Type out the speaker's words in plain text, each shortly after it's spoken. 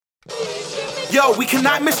Yo, we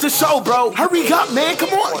cannot miss the show, bro. Hurry up, man.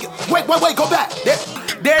 Come on. Wait, go back.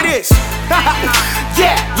 There it is.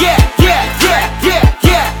 Yeah.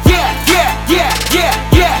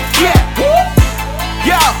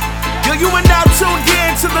 Yo, you are now tuned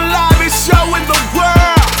in to the livest show in the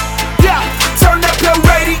world. Yeah, turn up your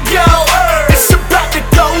radio. It's about to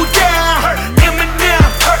go down. M&M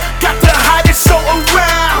got the hottest show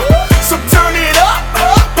around. So turn it up,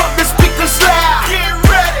 pump the speakers loud. Get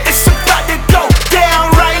ready. It's about to go down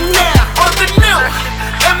right now on the new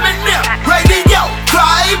M&M Radio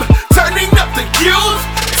vibe. Turning up the youth,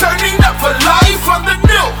 turning up for life on the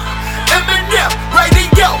new M&M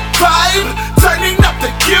Radio vibe. Turning up the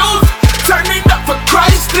youth, turning up for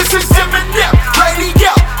Christ. This is M&M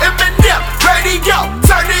Radio, M&M Radio.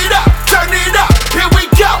 Turn it up, here we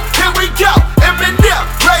go, M&M Radio, M&M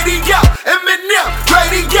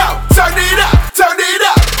Radio. Turn it up,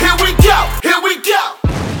 here we go.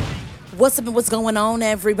 What's up and what's going on,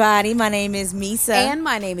 everybody? My name is Meesa. And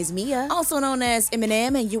my name is Meah. Also known as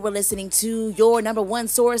M&M, and you were listening to your number one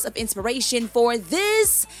source of inspiration for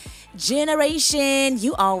this generation.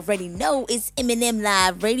 You already know it's M&M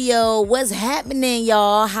Live Radio. What's happening,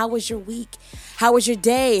 y'all? How was your week? How was your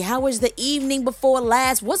day? How was the evening before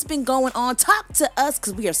last? What's been going on? Talk to us,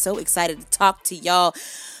 because we are so excited to talk to y'all.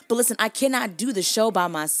 But listen, I cannot do the show by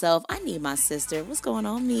myself. I need my sister. What's going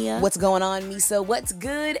on, Meah? What's going on, Meesa? What's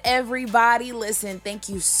good, everybody? Listen, thank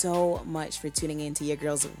you so much for tuning in to your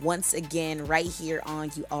girls once again right here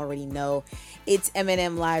on You Already Know. It's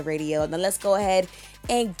M&M Live Radio. Now let's go ahead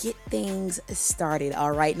and get things started,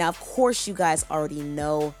 all right? Now, of course, you guys already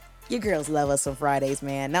know your girls love us on Fridays,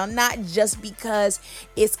 man. Now, not just because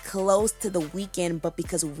it's close to the weekend, but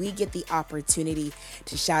because we get the opportunity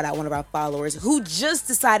to shout out one of our followers who just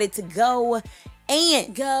decided to go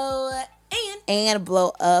and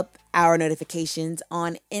blow up our notifications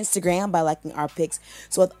on Instagram by liking our pics.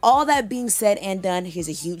 So with all that being said and done, here's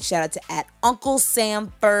a huge shout out to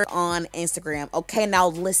 @UncleSamFur on Instagram. Okay, now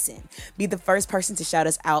listen. Be the first person to shout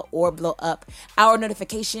us out or blow up our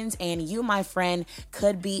notifications, and you, my friend,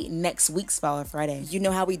 could be next week's Follow Friday. You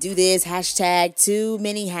know how we do this. Hashtag too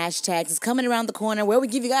many hashtags is coming around the corner, where we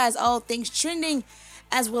give you guys all things trending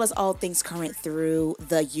as well as all things current through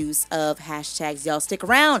the use of hashtags. Y'all stick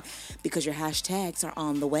around because your hashtags are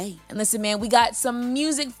on the way. And listen, man, we got some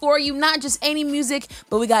music for you. Not just any music,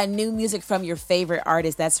 but we got new music from your favorite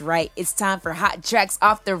artists. That's right. It's time for Hot Tracks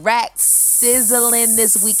Off the Rack, sizzling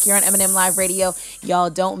this week here on M&M Live Radio. Y'all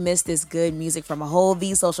don't miss this good music from a whole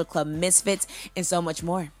V Social Club Misfits and so much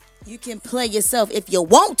more. You can play yourself if you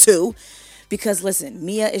want to. Because listen,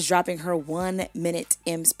 Meah is dropping her 1 minute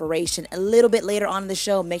inspiration a little bit later on in the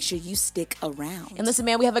show. Make sure you stick around. And listen,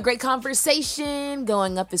 man, we have a great conversation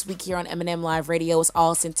going up this week here on M&M Live Radio. It's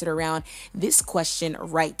all centered around this question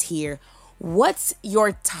right here. What's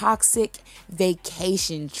your toxic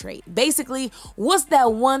vacation trait? Basically, what's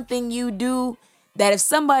that one thing you do that if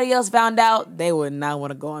somebody else found out, they would not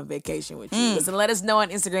want to go on vacation with you? Listen, let us know on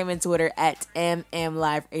Instagram and Twitter @MM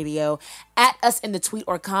Live Radio. At us in the tweet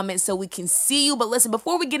or comment so we can see you. But listen,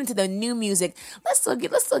 before we get into the new music, let's still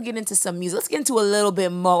get into some music. Let's get into a little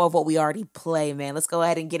bit more of what we already play, man. Let's go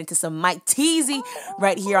ahead and get into some Mike Teasy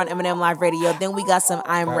right here on M&M Live Radio. Then we got some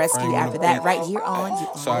I'm Rescue after that right here on You.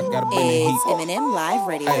 So I gotta bring the heat. It's M&M Live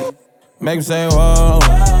Radio. Hey, make them say whoa.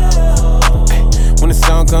 When the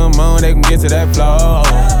sun come on, they can get to that flow.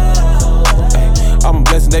 All my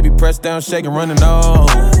blessings, they be pressed down, shaking, running on.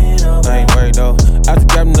 I ain't worried though. After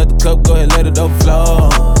grabbing another cup, go ahead, let it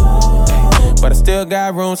overflow. But I still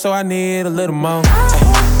got room, so I need a little more. Need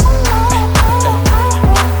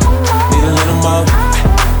a little more.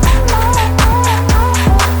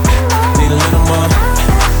 Need a little more.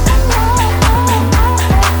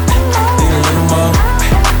 Need a little more.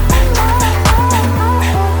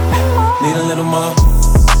 Need a little more.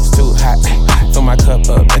 It's too hot. Fill my cup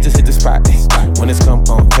up and just hit the spot. When it's come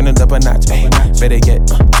on, turn it up a notch. Better yet,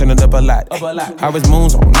 turn it up a lot. Harvest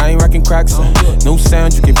moons on, I ain't rocking Crocs. New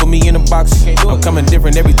sound, you can put me in a box. I'm coming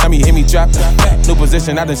different every time you hear me drop. New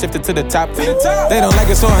position, I done shifted to the top. They don't like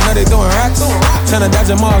it, so I know they doing rocks. Tryna dodge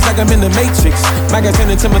them all like I'm in the Matrix. My guy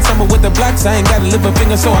turning to my tumble with the blocks. I ain't got a little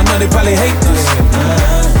finger, so I know they probably hate this.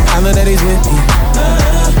 I know that he's with me.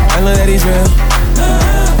 I know that he's real.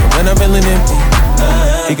 When I'm feeling empty,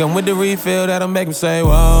 he come with the refill that'll make him say,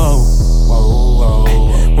 whoa, whoa, whoa.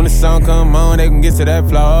 When the sun come on, they can get to that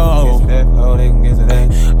flow.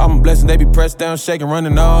 All my blessings, they be pressed down, shaking,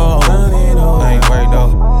 running on. I ain't worried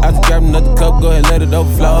though. After grabbing another cup, go ahead, let it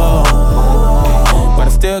overflow. But I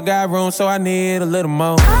still got room, so I need a little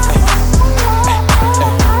more.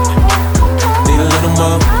 Need a little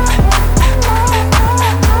more.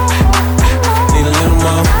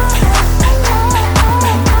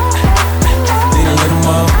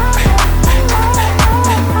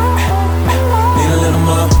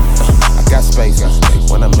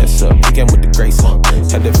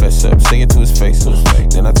 What's up? Say it to his face.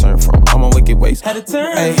 Then I turn from I'm on wicked ways. Had to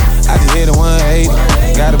turn. Hey, I just hit a 180.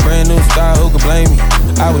 Got a brand new style, who could blame me?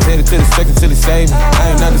 I was headed to the section till he saved me.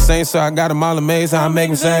 I ain't not the same, so I got them all amazed. How I make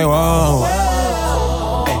them say, whoa.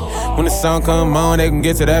 Hey, when the song come on, they can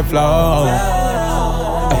get to that flow.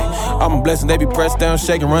 Hey, I'm a blessing, they be pressed down,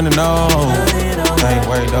 shaking, running on. I ain't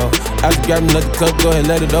worried though. I just grab another cup, go ahead,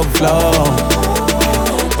 let it overflow.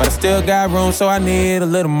 But I still got room, so I need a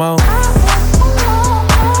little more.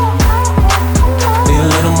 Need a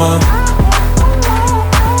little more.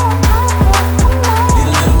 Need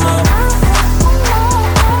a little more.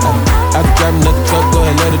 I just grab another cup, go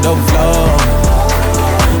ahead, let it overflow.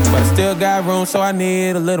 But I still got room, so I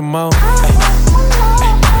need a little more.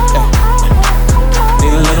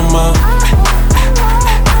 Need a little more.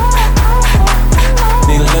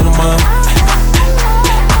 Need a little more.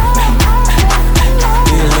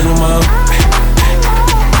 Need a little more.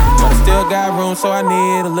 But I still got room, so I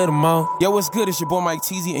need a little more. Yo, what's good? It's your boy Mike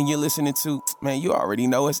Teasy, and you're listening to, man, you already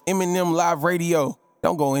know, it's M&M Live Radio.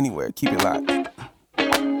 Don't go anywhere. Keep it locked.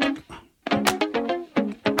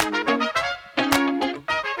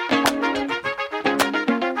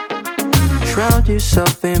 Shroud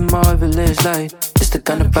yourself in marvelous light. It's the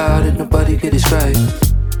kind of power that nobody could describe.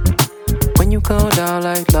 When you come down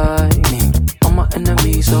like lightning, all my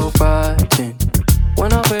enemies so frightened.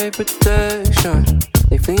 When I pay protection,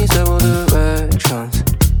 they flee in several directions.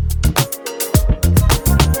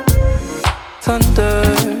 Thunder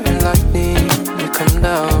and lightning, you come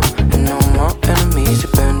down, and all my enemies, you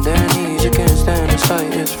bend their knees. You can't stand the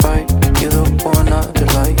slightest fight. You're the one not to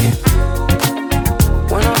like it.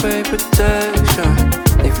 When I pay protection,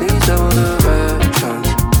 they flee in several directions.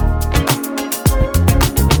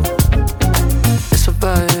 It's a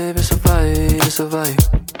vibe, it's a vibe, it's a vibe.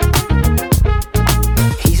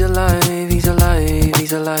 He's alive, he's alive,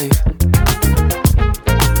 he's alive.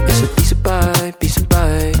 It's a piece of bite, piece of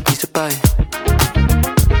bite, piece of bite.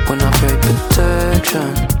 When I pray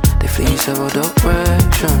protection, they flee in several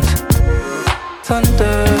directions.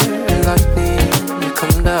 Thunder and lightning, you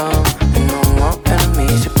come down, and all my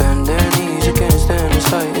enemies, you bend their knees. You can't stand the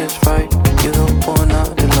slightest fight. You're the one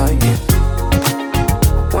not to like it.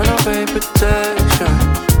 When I pay protection,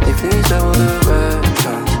 they flee in several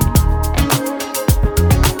directions.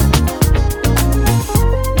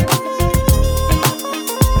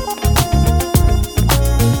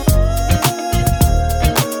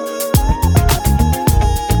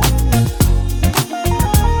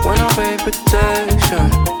 When I pay protection,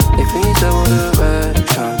 they flee in several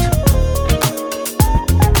directions.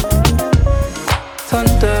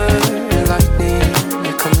 Thunder and lightning,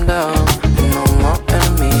 you come down, and all my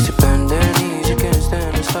enemies, you bend their knees. You can't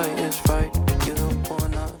stand the slightest fight. You're the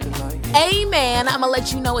one not to like it. Amen. I'm gonna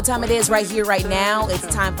let you know what time it is right here, right now. It's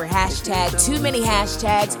time for hashtag Too Many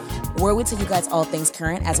Hashtags, where we tell you guys all things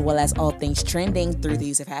current as well as all things trending through the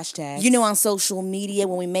use of hashtags. You know, on social media,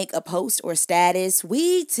 when we make a post or status,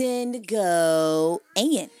 we tend to go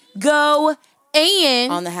on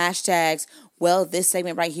the hashtags. Well, this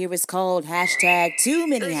segment right here is called hashtag Too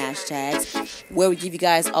Many Hashtags, where we give you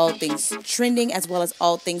guys all things trending as well as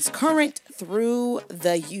all things current through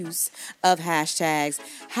the use of hashtags.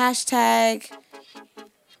 Hashtag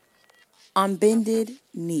on bended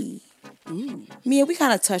knee. Meah, we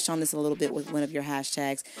kind of touched on this a little bit with one of your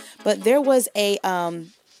hashtags, but there was a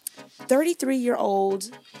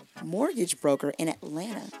 33-year-old mortgage broker in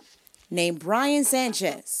Atlanta named Brian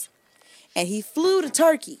Sanchez, and he flew to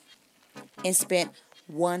Turkey and spent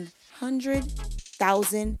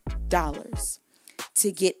 $100,000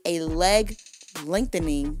 to get a leg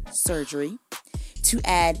lengthening surgery to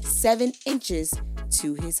add 7 inches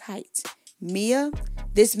to his height. Meah,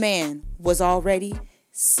 this man was already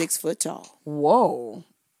 6 foot tall. Whoa.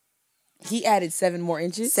 He added 7 more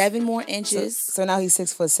inches? 7 more inches. So now he's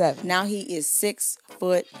 6'7". Now he is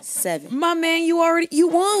 6'7". My man, you won.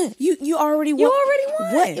 You already won. You already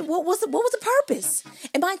won. What was the purpose?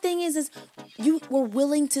 And my thing is you were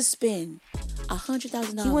willing to spend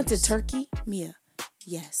 $100,000. He went to Turkey? Meah,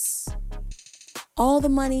 yes. All the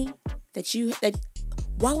money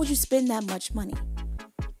why would you spend that much money?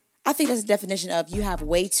 I think that's the definition of you have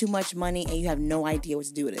way too much money and you have no idea what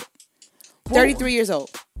to do with it. 33 years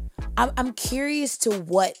old. I'm curious to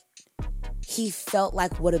what he felt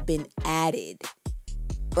like would have been added.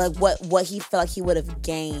 Like what he felt like he would have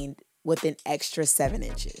gained with an extra 7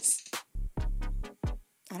 inches.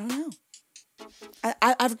 I don't know.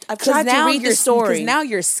 I've tried to read your story. Because now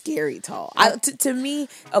you're scary tall. To me,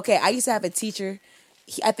 okay, I used to have a teacher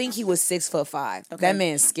I think he was 6'5". Okay. That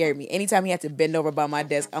man scared me. Anytime he had to bend over by my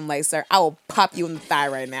desk, I'm like, sir, I will pop you in the thigh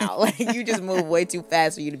right now. Like, you just move way too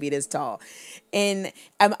fast for you to be this tall. And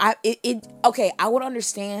okay, I would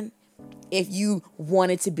understand if you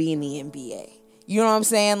wanted to be in the NBA. You know what I'm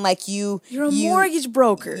saying? Like you're a mortgage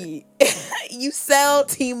broker. You sell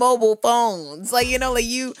T-Mobile phones. Like,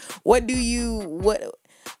 what do you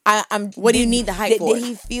need the height for? Did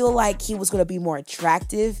he feel like he was going to be more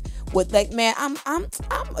attractive with, like, man, I'm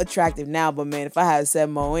attractive now, but man, if I had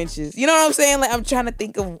 7 more inches, you know what I'm saying? Like, I'm trying to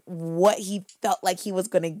think of what he felt like he was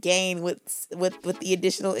going to gain with the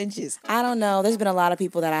additional inches. I don't know. There's been a lot of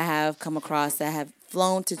people that I have come across that have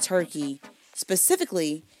flown to Turkey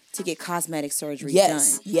specifically to get cosmetic surgery done.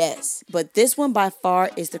 Yes. But this one by far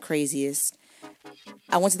is the craziest.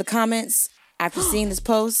 I went to the comments after seeing this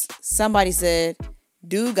post. Somebody said,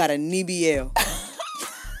 dude got a BBL.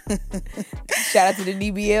 Shout out to the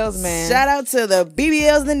DBLs, man. Shout out to the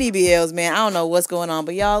BBLs and the DBLs, man. I don't know what's going on,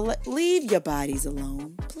 but y'all leave your bodies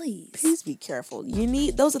alone, please. Please be careful.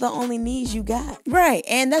 Those are the only needs you got. Right,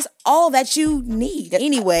 and that's all that you need.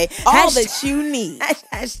 Anyway, that you need.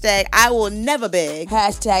 Hashtag I will never beg.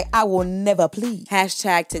 Hashtag I will never plead.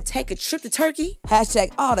 Hashtag to take a trip to Turkey.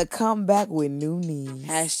 Hashtag all to come back with new knees.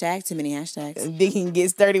 Hashtag too many hashtags. They can get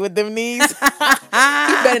sturdy with them knees. He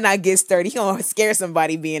better not get sturdy. He gonna scare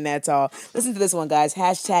somebody being that tall. Listen to this one, guys.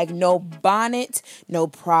 Hashtag no bonnet, no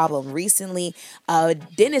problem. Recently, a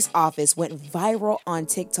dentist office went viral on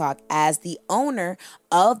TikTok as the owner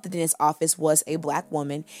of the dentist office was a black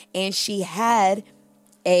woman, and she had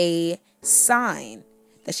a sign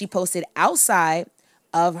that she posted outside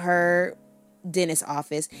of her dentist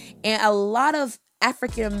office, and a lot of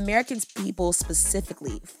African American people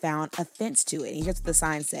specifically found offense to it. And here's what the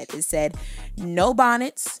sign said. It said, no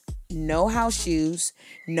bonnets, no house shoes,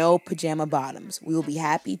 no pajama bottoms. We will be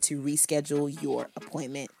happy to reschedule your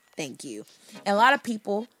appointment. Thank you. And a lot of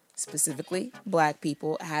people, specifically black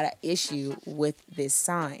people, had an issue with this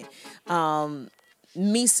sign.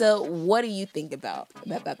 Meesa, what do you think about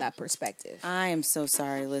that perspective? I am so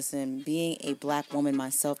sorry. Listen, being a black woman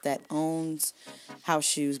myself that owns house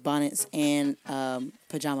shoes, bonnets, and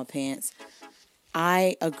pajama pants,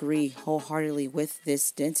 I agree wholeheartedly with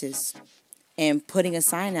this dentist and putting a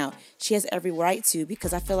sign out. She has every right to,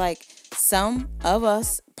 because I feel like some of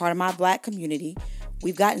us, part of my black community,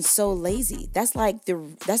 we've gotten so lazy. That's like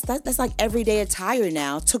that's like everyday attire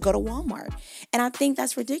now to go to Walmart. And I think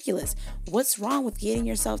that's ridiculous. What's wrong with getting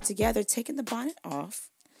yourself together, taking the bonnet off,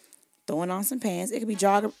 throwing on some pants? It could be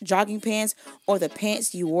jogging pants or the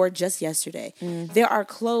pants you wore just yesterday. There are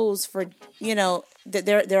clothes for,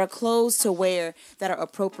 there are clothes to wear that are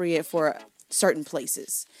appropriate for certain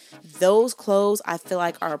places. Those clothes I feel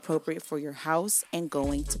like are appropriate for your house and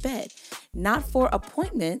going to bed. Not for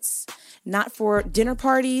appointments, not for dinner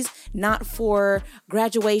parties, not for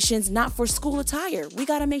graduations, not for school attire. We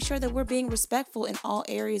got to make sure that we're being respectful in all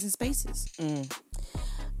areas and spaces.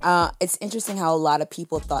 It's interesting how a lot of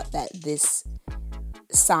people thought that this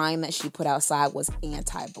sign that she put outside was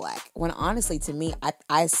anti-black, when honestly, to me, I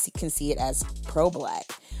can see it as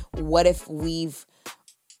pro-black. What if we've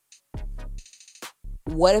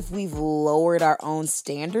lowered our own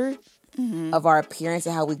standard of our appearance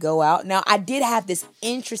and how we go out? Now, I did have this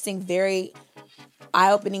interesting, very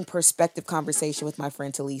eye-opening perspective conversation with my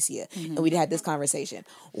friend Talicia, and we had this conversation.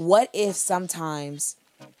 What if sometimes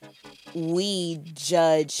we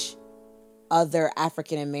judge other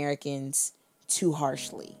African Americans too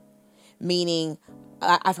harshly? Meaning,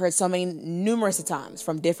 I've heard numerous times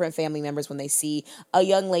from different family members when they see a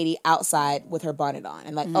young lady outside with her bonnet on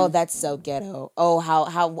and like, oh, that's so ghetto. Oh,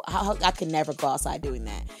 how I could never go outside doing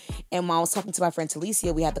that. And when I was talking to my friend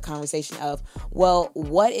Talicia, we had the conversation of, well,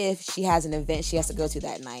 what if she has an event she has to go to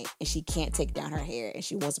that night and she can't take down her hair and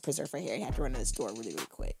she wants to preserve her hair and have to run to the store really, really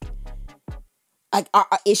quick? Like,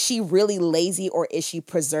 is she really lazy, or is she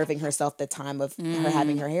preserving herself the time of her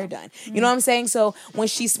having her hair done? You know what I'm saying? So when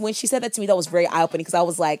she said that to me, that was very eye-opening, because I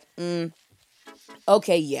was like,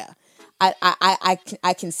 okay, yeah, I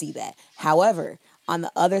can see that. However, on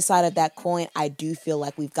the other side of that coin, I do feel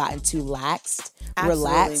like we've gotten too relaxed,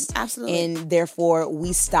 and therefore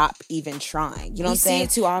we stop even trying. You know what I'm saying? We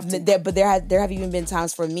see it too often. But there have even been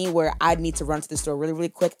times for me where I need to run to the store really, really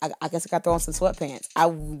quick. I guess I got to throw on some sweatpants. I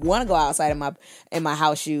want to go outside in my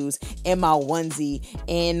house shoes, in my onesie,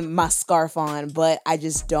 and my scarf on, but I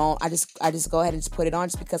just don't. I just go ahead and just put it on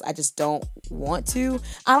just because I just don't want to.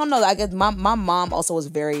 I don't know. I guess my mom also was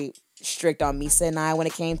very strict on Meesa and I when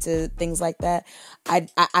it came to things like that.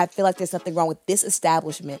 I feel like there's nothing wrong with this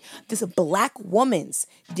establishment, this black woman's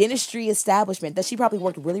dentistry establishment that she probably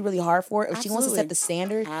worked really, really hard for. If she wants to set the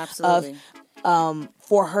standard of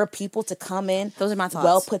for her people to come in, those are my thoughts.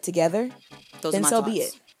 well put together, those then are my so thoughts. be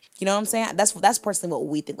it. You know what I'm saying? That's personally what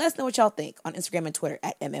we think. Let us know what y'all think on Instagram and Twitter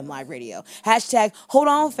at M&M Live Radio. Hashtag hold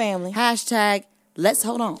on family. Hashtag let's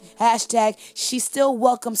hold on. Hashtag she still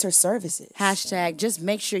welcomes her services. Hashtag just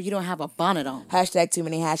make sure you don't have a bonnet on. Hashtag too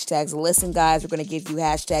many hashtags. Listen, guys, we're going to give you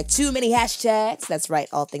hashtag too many hashtags. That's right,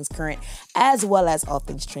 all things current, as well as all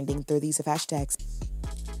things trending through these of hashtags.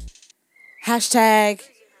 Hashtag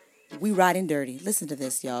we riding dirty. Listen to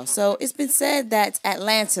this, y'all. So it's been said that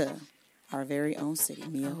Atlanta, our very own city,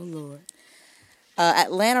 Meah. Oh, Lord.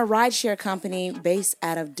 Atlanta rideshare company based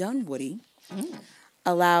out of Dunwoody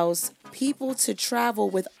allows people to travel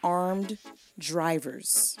with armed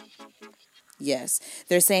drivers. Yes,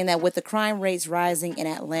 they're saying that with the crime rates rising in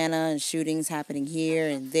Atlanta and shootings happening here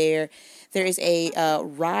and there is a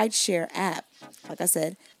rideshare app, like I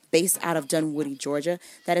said, based out of Dunwoody, Georgia,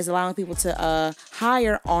 that is allowing people to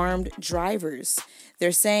hire armed drivers.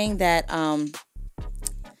 They're saying that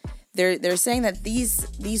they're saying that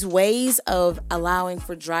these ways of allowing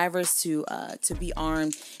for drivers to be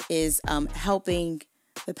armed is helping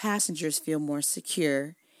the passengers feel more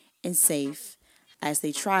secure and safe as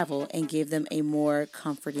they travel and give them a more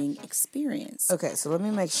comforting experience. Okay, so let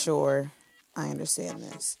me make sure I understand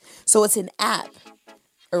this. So it's an app,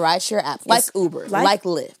 a rideshare app, like Uber, like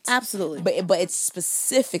Lyft. Absolutely. But it's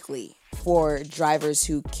specifically for drivers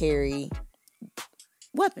who carry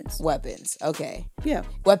weapons. Okay. Yeah.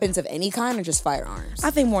 Weapons of any kind or just firearms?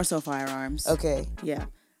 I think more so firearms. Okay. Yeah.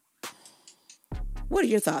 What are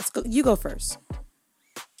your thoughts? You go first.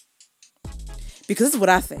 Because this is what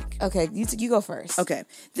I think. Okay, you go first. Okay,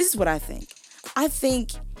 this is what I think. I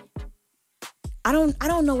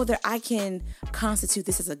don't know whether I can constitute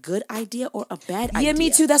this as a good idea or a bad idea. Yeah, me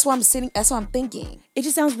too. That's why I'm thinking. It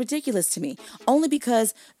just sounds ridiculous to me. Only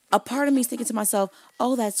because a part of me is thinking to myself,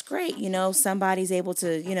 oh, that's great. You know, somebody's able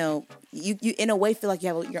to, you know, you in a way feel like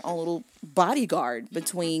you have your own little bodyguard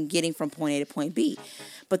between getting from point A to point B.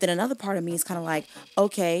 But then another part of me is kind of like,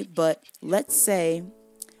 okay, but let's say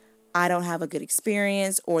I don't have a good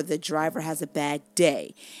experience or the driver has a bad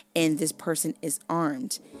day and this person is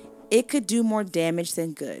armed. It could do more damage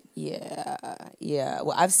than good. Yeah.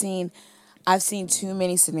 Well, I've seen too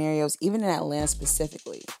many scenarios, even in Atlanta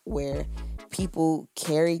specifically, where people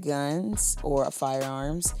carry guns or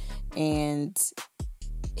firearms and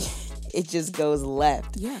it just goes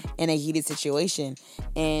left in a heated situation.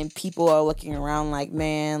 And people are looking around like,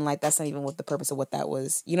 man, like that's not even what the purpose of what that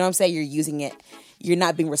was. You know what I'm saying? You're using it. You're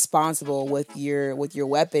not being responsible with your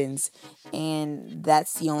weapons. And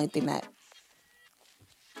that's the only thing that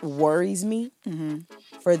worries me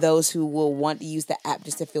for those who will want to use the app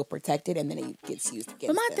just to feel protected, and then it gets used against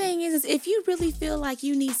But my them. thing is if you really feel like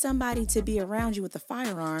you need somebody to be around you with a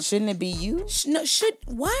firearm, Shouldn't it be you?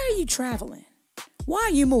 Why are you traveling? Why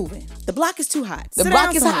are you moving? The block is too hot. The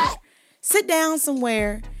block is hot. Sit down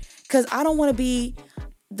somewhere, because I don't want to be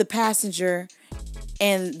the passenger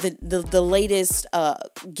and the latest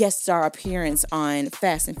guest star appearance on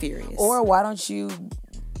Fast and Furious. Or why don't you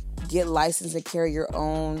get licensed to carry your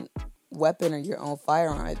own weapon or your own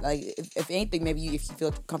firearm? Like, if anything, maybe if you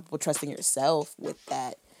feel comfortable trusting yourself with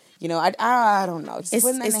that. You know, I don't know. Just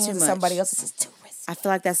putting that in the hands of somebody else is just too risky. I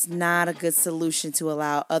feel like that's not a good solution to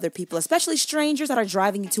allow other people, especially strangers that are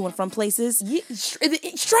driving you to and from places. Yeah,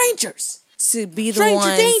 strangers. To be the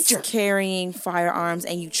ones carrying firearms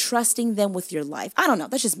and you trusting them with your life. I don't know.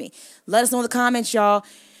 That's just me. Let us know in the comments, y'all.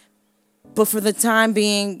 But for the time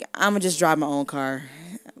being, I'm going to just drive my own car.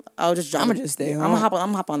 I'm going to just stay home. I'm going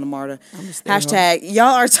to hop on the MARTA. Hashtag,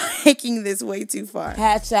 y'all are taking this way too far.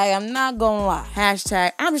 Hashtag, I'm not going to lie.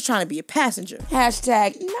 Hashtag, I'm just trying to be a passenger.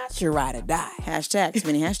 Hashtag, not your ride or die. Hashtag, too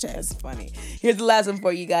many hashtags. That's funny. Here's the last one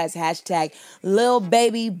for you guys. Hashtag, Lil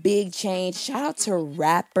Baby, big change. Shout out to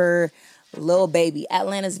rapper Lil Baby,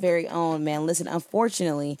 Atlanta's very own, man. Listen,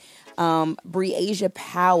 unfortunately, Breasia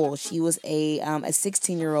Powell, she was a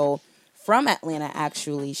 16-year-old from Atlanta,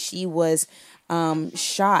 actually. She was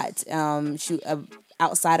shot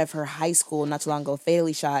outside of her high school not too long ago,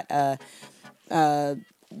 fatally shot.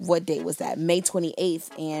 What date was that? May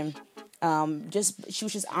 28th. And she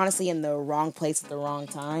was just honestly in the wrong place at the wrong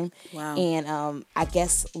time. Wow. And I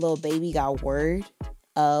guess Lil Baby got word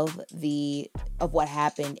of what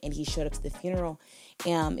happened, and he showed up to the funeral,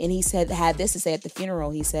 and he had this to say at the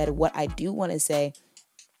funeral. He said, what I do want to say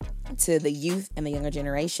to the youth and the younger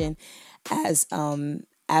generation, as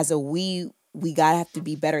we gotta have to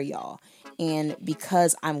be better, y'all, and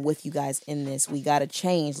because I'm with you guys in this, we gotta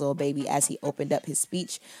change. Lil Baby, as he opened up his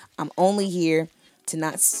speech, I'm only here to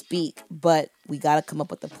not speak, but we gotta come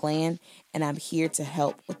up with a plan, and I'm here to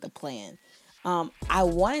help with the plan. I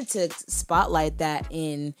wanted to spotlight that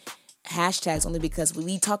in hashtags only because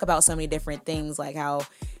we talk about so many different things, like how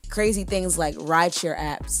crazy things like rideshare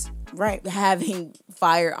apps, right, having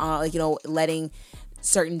letting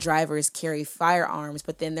certain drivers carry firearms,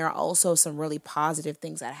 but then there are also some really positive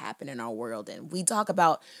things that happen in our world. And we talk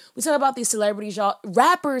about these celebrities, y'all,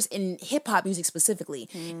 rappers in hip hop music specifically,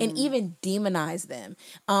 and even demonize them.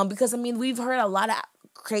 Because I mean, we've heard a lot of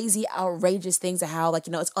crazy, outrageous things of how, like,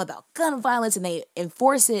 it's all about gun violence and they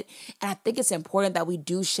enforce it. And I think it's important that we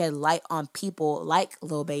do shed light on people like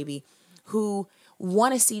Lil Baby who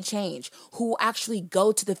want to see change, who actually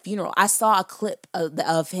go to the funeral. I saw a clip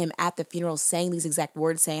of him at the funeral saying these exact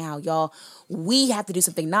words, saying how, y'all, we have to do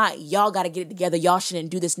something, not y'all got to get it together, y'all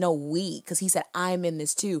shouldn't do this, no, we, because he said, I'm in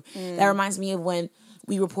this too. That reminds me of when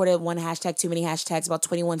we reported one hashtag, too many hashtags, about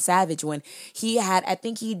 21 Savage, when he had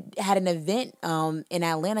an event in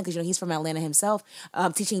Atlanta, because, he's from Atlanta himself,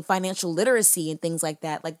 teaching financial literacy and things like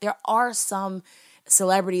that. Like, there are some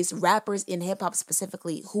celebrities, rappers in hip hop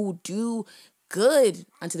specifically, who do good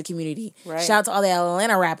unto the community. Right. Shout out to all the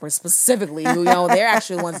Atlanta rappers specifically who, they're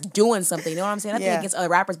actually ones doing something. You know what I'm saying? Nothing against other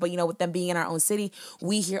rappers, but, with them being in our own city,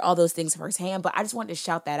 we hear all those things firsthand. But I just wanted to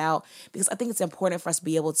shout that out because I think it's important for us to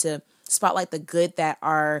be able to spotlight the good that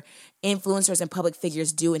our influencers and public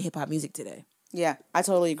figures do in hip hop music today. Yeah, I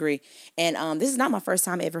totally agree. And this is not my first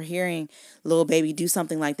time ever hearing Lil Baby do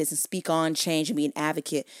something like this and speak on change and be an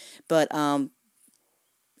advocate. But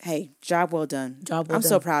hey, job well done. I'm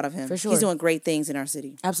so proud of him. For sure. He's doing great things in our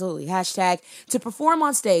city. Absolutely. Hashtag to perform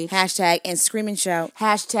on stage. Hashtag and scream and shout.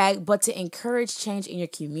 Hashtag but to encourage change in your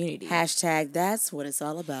community. Hashtag that's what it's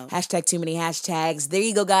all about. Hashtag too many hashtags. There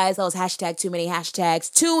you go, guys. That was hashtag too many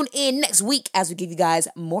hashtags. Tune in next week as we give you guys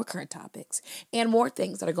more current topics and more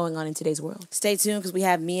things that are going on in today's world. Stay tuned because we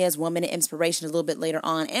have Mia's 1 minute inspiration a little bit later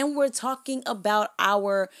on. And we're talking about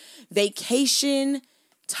our vacation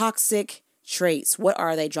toxic traits. What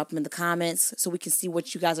are they? Drop them in the comments so we can see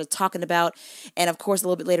what you guys are talking about. And of course, a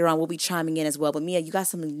little bit later on, we'll be chiming in as well. But Mia, you got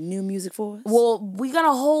some new music for us? Well, we're going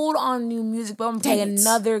to hold on new music, but I'm going to play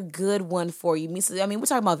another good one for you. Meesa, I mean, we're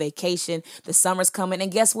talking about vacation. The summer's coming.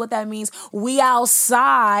 And guess what that means? We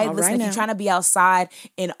outside. All Listen, right, if you're trying to be outside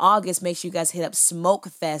in August, make sure you guys hit up Smoke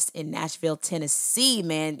Fest in Nashville, Tennessee,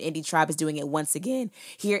 man. Indie Tribe is doing it once again.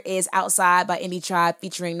 Here is Outside by Indie Tribe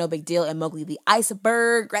featuring No Big Deal and Mowgli the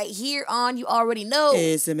Iceberg right here on You Already Know.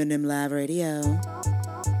 It's M&M Live Radio. I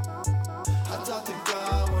talk to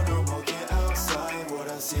God when I'm walking outside. What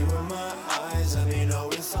I see with my eyes, let me know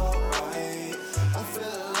it's alright. I feel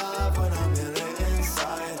alive when I'm in the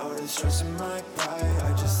inside. All the stress in my pride,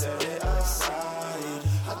 I just set it aside.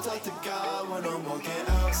 I talk to God when I'm walking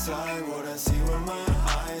outside. What I see with my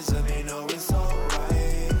eyes, let me know it's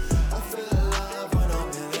alright. I feel alive when I'm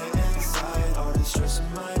in the inside. All the stress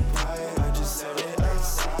in my pride, I just set it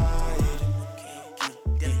aside.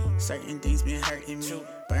 Certain things been hurting me.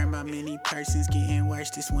 Burned by many persons, getting worse.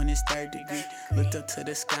 This one is 3rd degree. Looked up to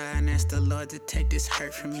the sky and asked the Lord to take this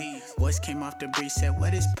hurt from me. Voice came off the breeze, said,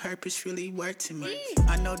 what is purpose really worth to me?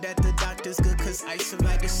 I know that the doctor's good cause I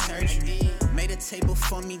survived the surgery. Made a table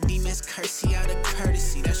for me, demons curse you out of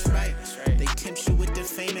courtesy. That's right. They tempt you with the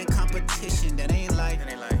fame and competition. That ain't life.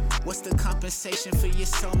 What's the compensation for your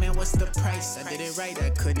soul, man? What's the price? I did it right.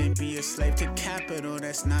 I couldn't be a slave to capital.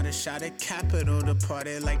 That's not a shot at capital. The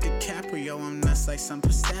party like DiCaprio. I'm nuts like some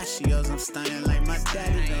pistachios. I'm stunning like my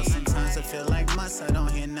daddy though. Sometimes I feel like months I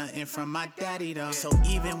don't hear nothing from my daddy though. So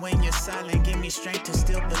even when you're silent, give me strength to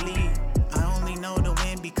still believe. I only know the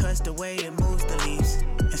wind because the way it moves the leaves.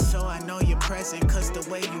 And so I know you're present cause the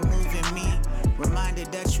way you move in me.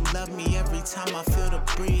 Reminded that you love me every time I feel the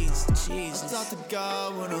breeze. Jesus. I talk to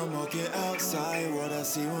God when I'm walking outside. What I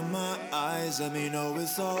see with my eyes, let me know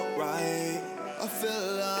it's alright. I feel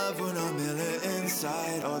alive when I'm in the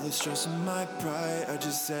inside. All the stress in my pride, I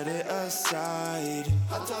just set it aside.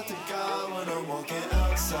 I talk to God when I'm walking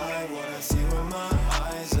outside. What I see with my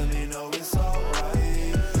eyes, let me know it's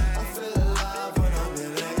alright. I feel alive when I'm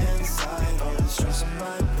in the inside. All the stress in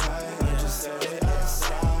my pride, I just set it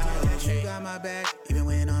aside. You got my back, even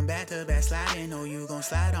when I'm back to back sliding. Know you gon'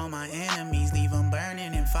 slide on my enemies, leave them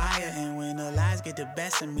burning in fire. And when the lies get the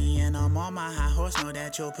best of me and I'm on my high horse, know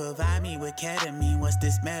that you'll provide me with ketamine. What's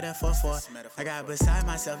this metaphor for? I got beside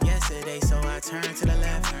myself yesterday, so I turned to the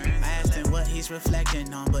left. I asked him what he's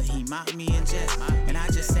reflecting on, but he mocked me in jest. And I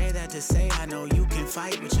just say that to say I know you can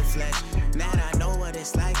fight with your flesh. Now that I know what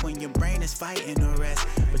it's like when your brain is fighting the rest.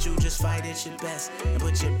 But you just fight at your best and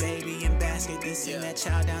put your baby in basket. Then send that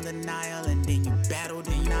child down the Nile and then you battle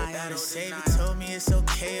denial. The Savior told me it's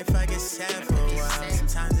okay if I get sad for a while.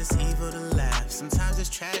 Sometimes it's evil to laugh, sometimes it's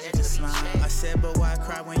tragic to smile. I said, but why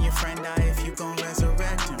cry when your friend died if you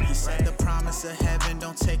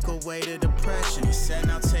weight of depression. He said,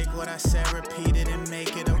 now take what I said, repeat it, and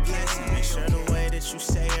make it a blessing. Make sure the way that you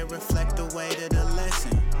say it reflect the weight of the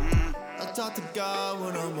lesson. I talk to God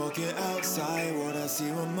when I'm walking outside. What I see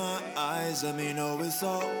with my eyes, let me know it's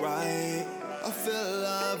alright. I feel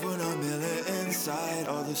alive when I'm feeling inside.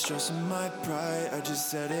 All the stress and my pride, I just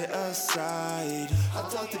set it aside. I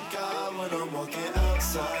talk to God when I'm walking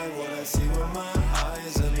outside. What I see with my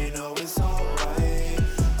eyes, let me know it's alright.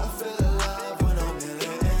 I feel alive when I'm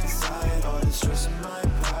feeling inside. All the stress and my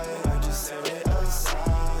pride, I just set it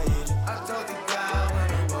aside. I talk to God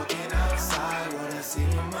when I'm walking outside. What I see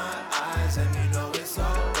with my eyes, let me know it's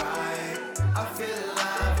alright. I feel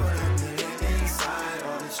alive when I'm feeling inside.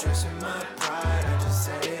 All the stress in my pride, I just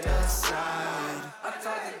set it aside. I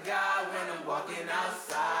talk to God when I'm walking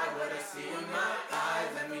outside. What I see with my eyes,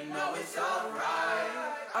 let me know it's alright.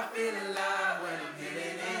 I feel alive when I'm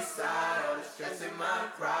feeling inside. All the stress in my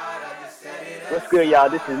pride, I just set it aside. What's good, y'all?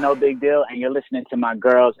 This is No Big Deal, and you're listening to my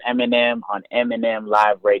girls M&M on M&M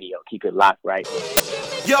Live Radio. Keep it locked, right?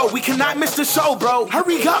 Yo, we cannot miss the show, bro.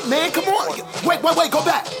 Hurry up, man. Come on. Wait. Go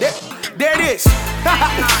back. There it is.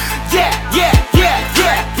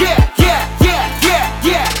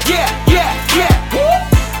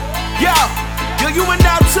 Yo, you are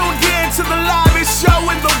now tuned in to the livest show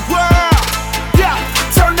in the world. Yeah,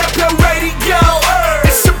 turn up your radio.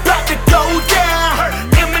 It's about to go down.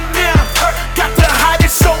 M&M got the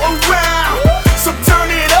hottest show around. So turn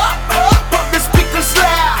it up, pump the speakers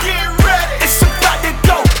loud. Get ready. It's about to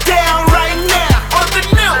go down right now on the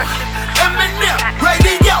new M&M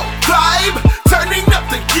Radio vibe. Turning up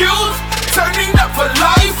the youth, turning up for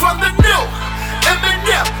life on the new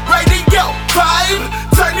M&M Radio vibe.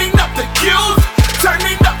 Turning up the youth,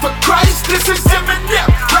 turning up for Christ. This is M&M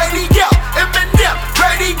Radio, M&M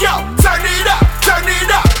Radio. Turn it up, turn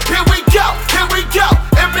it up. Here we go,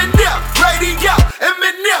 M&M Radio,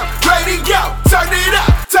 M&M Radio. Turn it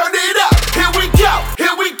up.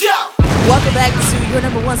 Here we go. Welcome back to your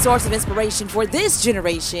number one source of inspiration for this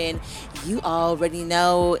generation. You already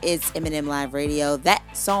know it's M&M Live Radio.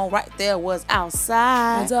 That song right there was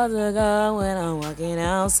Outside. I talk to God when I'm walking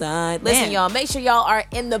outside. Listen, Man. y'all, make sure y'all are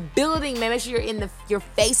in the building, man. Make sure you're in your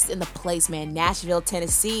face in the place, man. Nashville,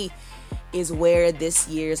 Tennessee is where this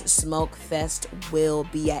year's Smoke Fest will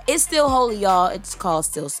be at. It's still holy, y'all. It's called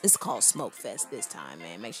Smoke Fest this time,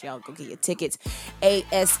 man. Make sure y'all go get your tickets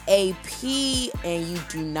ASAP, and you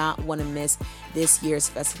do not want to miss this year's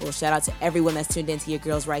festival. Shout out to everyone that's tuned into your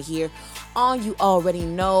girls right here on You Already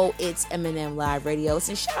Know It's M&M Live Radio.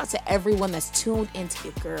 And shout out to everyone that's tuned into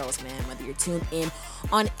your girls, man. Whether you're tuned in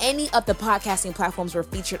on any of the podcasting platforms we're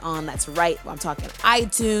featured on, that's right. I'm talking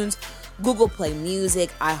iTunes, Google Play Music,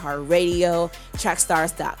 iHeartRadio,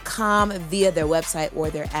 Trackstars.com via their website or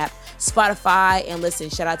their app, Spotify. And listen,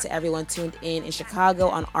 shout out to everyone tuned in Chicago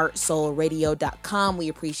on ArtSoulRadio.com. We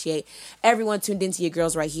appreciate everyone tuned into your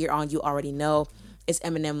girls right here on You Already Know It's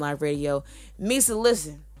M&M Live Radio. Meesa,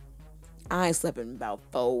 listen, I ain't slept in about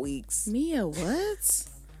 4 weeks. Mia, what?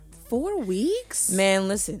 4 weeks? Man,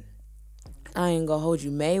 listen, I ain't gonna hold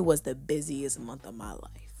you. May was the busiest month of my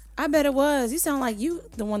life. I bet it was. You sound like you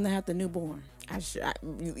the one that had the newborn.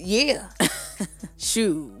 Yeah.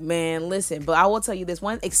 Shoot, man, listen. But I will tell you this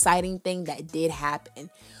one exciting thing that did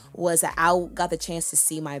happen was that I got the chance to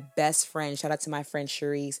see my best friend. Shout out to my friend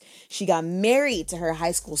Cherise. She got married to her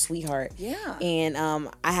high school sweetheart. Yeah. And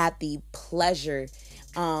I had the pleasure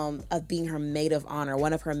of being her maid of honor,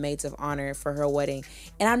 one of her maids of honor for her wedding.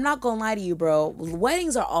 And I'm not gonna lie to you, bro.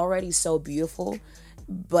 Weddings are already so beautiful.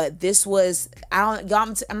 But this was, I'm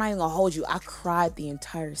not even gonna hold you. I cried the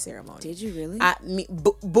entire ceremony. Did you really?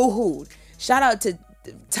 Boo-hooed. Shout out to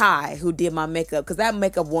Ty who did my makeup, because that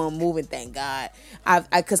makeup wasn't moving, thank God.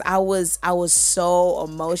 Because I was so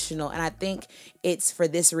emotional, and I think it's for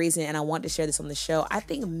this reason, and I want to share this on the show. I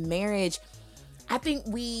think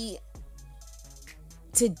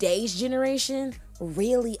today's generation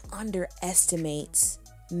really underestimates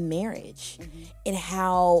marriage and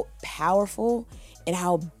how powerful and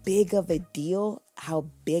how big of a deal, how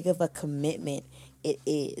big of a commitment it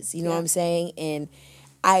is. You know what I'm saying? And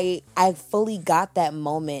I fully got that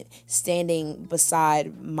moment standing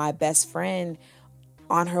beside my best friend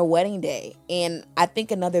on her wedding day. And I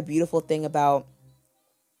think another beautiful thing about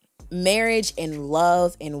marriage and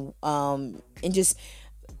love and just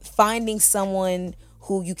finding someone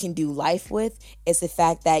who you can do life with is the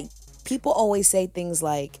fact that people always say things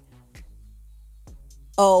like,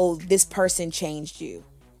 oh, this person changed you,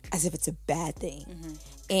 as if it's a bad thing.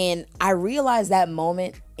 And I realized that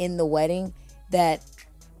moment in the wedding that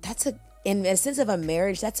in a sense of a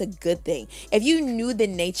marriage, that's a good thing. If you knew the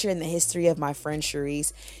nature and the history of my friend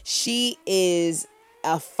Cherise, she is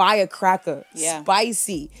a firecracker, Yeah.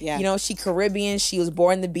 spicy. Yeah. You know, she Caribbean. She was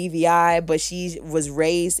born in the BVI, but she was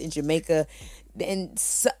raised in Jamaica, and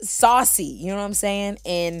saucy. You know what I'm saying?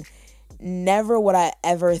 And never would I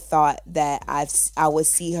ever thought that I would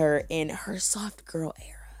see her in her soft girl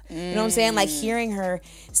era. You know what I'm saying? Like hearing her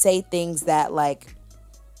say things that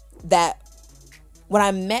when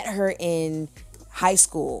I met her in high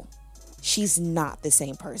school, she's not the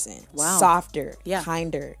same person. Wow. Softer,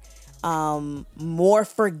 kinder, more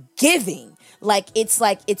forgiving. It's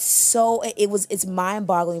mind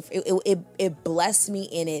boggling. It blessed me,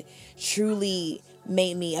 and it truly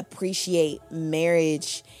made me appreciate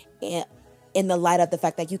marriage in the light of the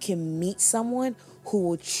fact that you can meet someone who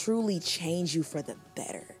will truly change you for the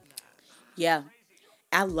better. Yeah,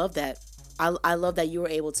 I love that. I love that you were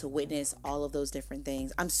able to witness all of those different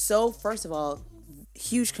things. I'm so, first of all,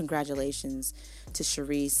 huge congratulations to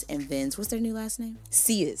Sharice and Vince. What's their new last name?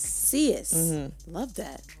 Sias. Mm-hmm. Love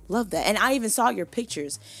that. And I even saw your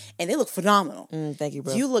pictures, and they look phenomenal. Thank you,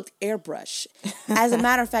 bro. You looked airbrush. As a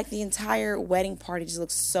matter of fact, the entire wedding party just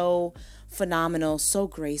looked so phenomenal, so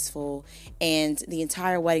graceful, and the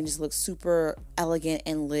entire wedding just looked super elegant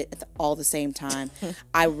and lit at all the same time.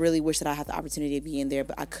 I really wish that I had the opportunity to be in there,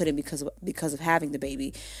 but I couldn't because of having the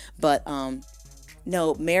baby. But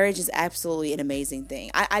no, marriage is absolutely an amazing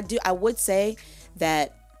thing. I would say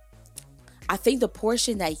that I think the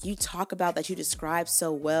portion that you talk about, that you describe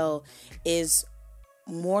so well, is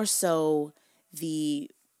more so the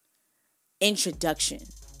introduction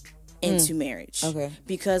into marriage. Okay.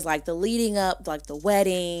 Because like the leading up, like the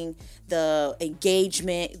wedding, the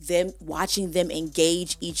engagement, watching them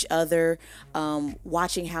engage each other,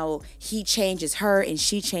 watching how he changes her and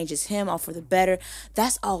she changes him all for the better.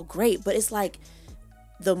 That's all great. But it's like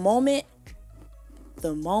the moment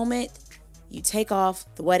you take off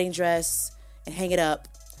the wedding dress and hang it up,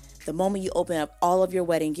 the moment you open up all of your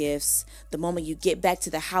wedding gifts, the moment you get back to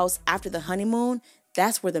the house after the honeymoon,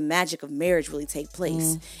 that's where the magic of marriage really takes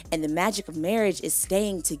place. And the magic of marriage is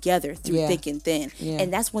staying together through thick and thin.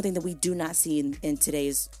 And that's one thing that we do not see in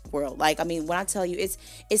today's world. Like, I mean, when I tell you,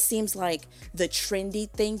 it seems like the trendy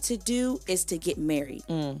thing to do is to get married.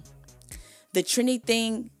 The trendy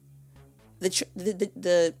thing,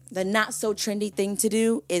 the not so trendy thing to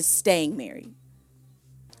do is staying married.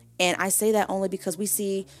 And I say that only because we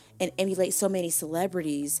see and emulate so many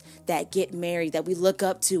celebrities that get married that we look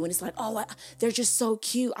up to, and it's like, oh, they're just so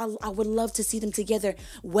cute. I would love to see them together.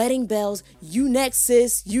 Wedding bells, you next,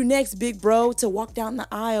 sis, you next, big bro, to walk down the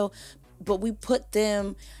aisle. But we put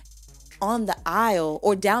them on the aisle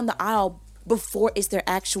or down the aisle before it's their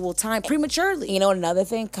actual time, prematurely. You know, another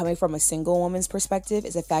thing, coming from a single woman's perspective,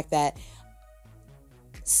 is the fact that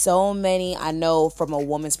so many, I know from a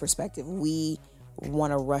woman's perspective, we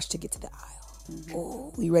want to rush to get to the aisle.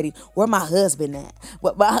 Oh, we ready? Where my husband at?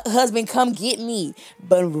 What, my husband come get me?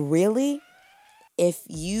 But really,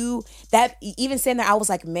 even saying that, I was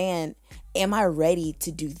like, man, am I ready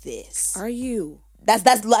to do this? Are you?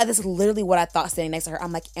 That's literally what I thought standing next to her.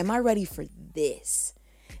 I'm like, am I ready for this?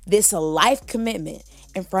 This life commitment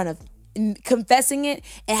in front of confessing it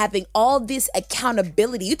and having all this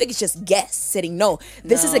accountability. You think it's just guests sitting? No,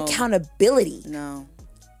 this is accountability. No.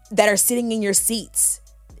 That are sitting in your seats.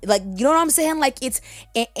 Like, you know what I'm saying? Like,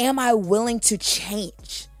 am I willing to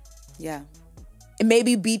change? Yeah. It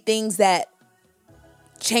maybe be things that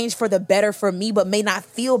change for the better for me, but may not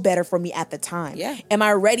feel better for me at the time. Yeah. Am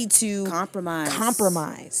I ready to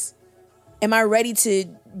compromise? Am I ready to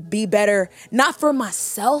be better, not for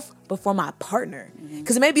myself, but for my partner?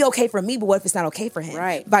 Because it may be okay for me, but what if it's not okay for him?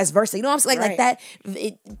 Right. Vice versa. You know what I'm saying? Right. Like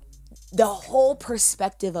that. The whole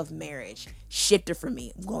perspective of marriage shifted for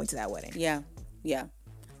me going to that wedding. Yeah. Yeah.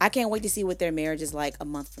 I can't wait to see what their marriage is like a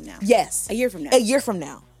month from now. Yes. A year from now. A year from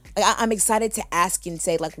now. Like, I'm excited to ask and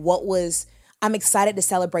say, like, I'm excited to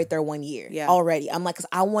celebrate their 1 year already. I'm like, because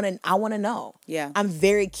I want to know. Yeah. I'm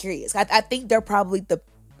very curious. I think they're probably the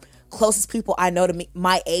closest people I know to me,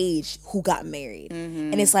 my age, who got married.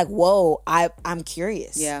 And it's like, whoa, I'm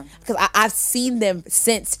curious. Yeah. Because I've seen them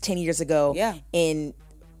since 10 years ago. Yeah.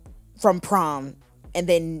 From prom. And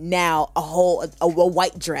then now a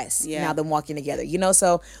white dress. Yeah. Now them walking together. You know,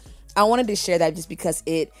 so I wanted to share that just because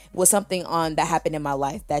it was something that happened in my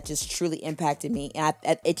life that just truly impacted me. And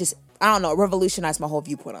it just, I don't know, revolutionized my whole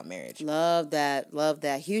viewpoint on marriage. Love that. Love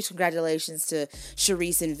that. Huge congratulations to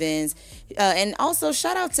Sharice and Vince. And also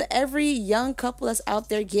shout out to every young couple that's out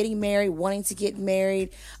there getting married, wanting to get married,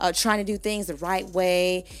 trying to do things the right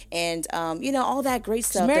way, and all that great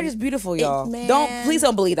stuff. Marriage is beautiful, y'all. Man, Please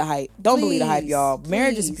don't believe the hype. Don't believe the hype, y'all.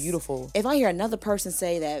 Marriage is please. beautiful. If I hear another person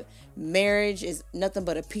say that marriage is nothing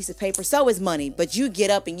but a piece of paper, so is money. But you get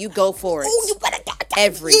up and you go for it. Oh, you better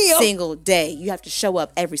every single day. You have to show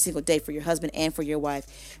up every single day for your husband and for your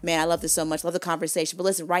wife. Man, I love this so much. Love the conversation. But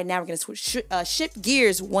listen, right now we're going to shift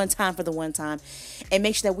gears one time for the one time and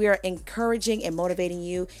make sure that we are encouraging and motivating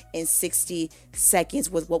you in 60 seconds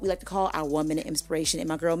with what we like to call our 1 minute inspiration. And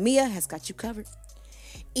my girl Meah has got you covered.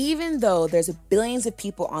 Even though there's billions of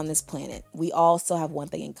people on this planet, we all still have one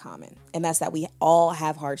thing in common, and that's that we all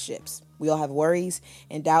have hardships. We all have worries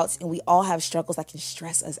and doubts, and we all have struggles that can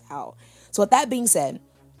stress us out. So with that being said,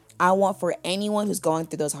 I want for anyone who's going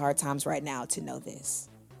through those hard times right now to know this.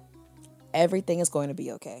 Everything is going to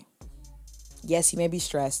be okay. Yes, you may be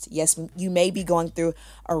stressed. Yes, you may be going through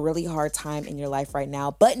a really hard time in your life right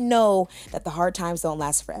now, but know that the hard times don't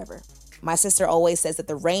last forever. My sister always says that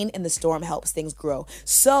the rain and the storm helps things grow.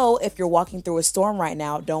 So if you're walking through a storm right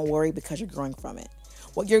now, don't worry because you're growing from it.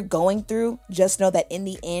 What you're going through, just know that in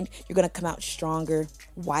the end, you're going to come out stronger,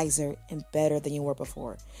 wiser, and better than you were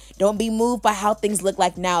before. Don't be moved by how things look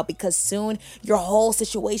like now, because soon your whole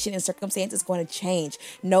situation and circumstance is going to change.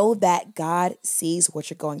 Know that God sees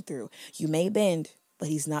what you're going through. You may bend, but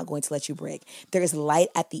he's not going to let you break. There is light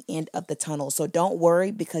at the end of the tunnel. So don't worry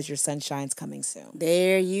because your sunshine's coming soon.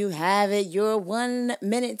 There you have it. Your 1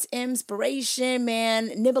 minute inspiration, man.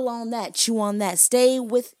 Nibble on that. Chew on that. Stay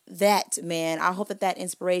with that, man. I hope that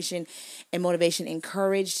inspiration and motivation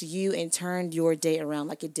encouraged you and turned your day around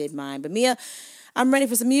like it did mine. But Meah, I'm ready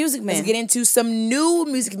for some music, man. Let's get into some new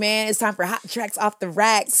music, man. It's time for Hot Tracks Off the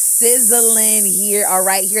Rack. Sizzling here. All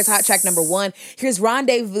right, here's hot track number 1. Here's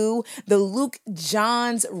Rendezvous, the Luke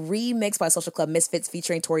Johns remix by Social Club Misfits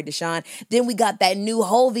featuring Tori Deshawn. Then we got that new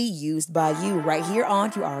Hovey, Used by You, right here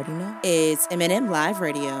on You Already Know. It's M&M Live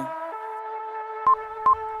Radio.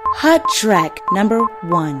 Hot track number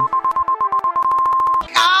 1.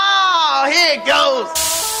 Oh, here it goes.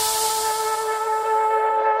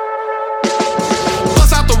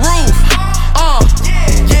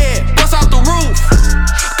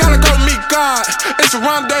 God, it's a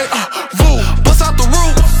rendezvous. Bust out the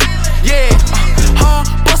roof, yeah,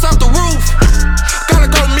 bust out the roof. Gotta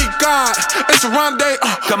go meet God, it's a rendezvous.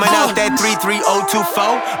 Coming out that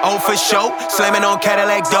 33024, oh for show. Slamming on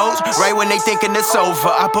Cadillac doors, right when they thinking it's over.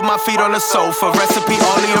 I put my feet on the sofa, recipe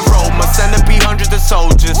all the aroma. Centipede hundreds of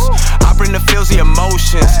soldiers. I bring the feels, the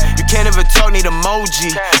emotions. You can't even talk, need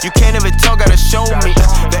emoji. You can't even talk, gotta show me.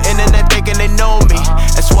 The internet thinking they know me.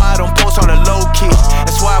 That's why I don't post on the low key.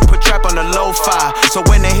 That's why I put trap on the lo-fi. So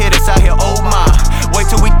when they hit us out here, oh my. Wait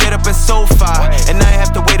till we get up in SoFi. And I ain't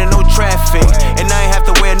have to wait in no traffic. And I ain't have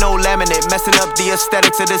to wear no laminate. Messing up the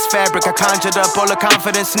aesthetics of this fabric. I conjured up all the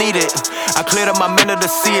confidence needed. I cleared up my mental to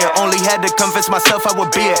see it. Only had to convince myself I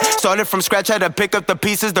would be it. Started from scratch, had to pick up the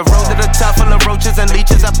pieces. The road to the top full of roaches and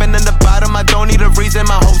leeches. I've been in the bottom, I don't need a reason.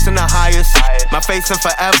 My hopes in the highest. My face in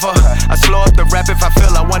forever. I slow up the rap if I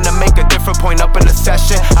feel I wanna make a different point up in the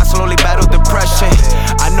session. I slowly battle depression.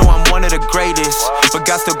 I know I'm one of the greatest, but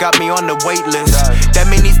God still got me on the wait list. That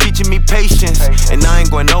mean he's teaching me patience, and I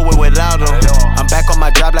ain't going nowhere without him. I'm back on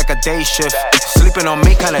my job like a day shift. Sleeping on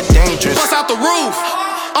me kinda dangerous. Bust out the roof,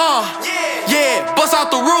 yeah, bust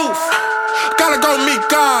out the roof. Gotta go meet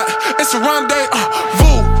God, it's a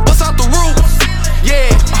rendezvous. Bust out the roof,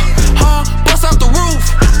 yeah, bust out the roof.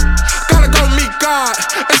 Gotta go meet God,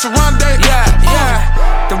 it's a rendezvous.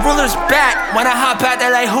 Yeah. The ruler's back. When I hop out,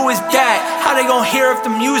 they're like, who is that? How they gon' hear if the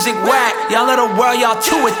music whack? Y'all little world, y'all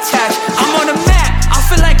too attached. I'm on the map, I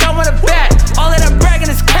feel like I wanna bat. All of that bragging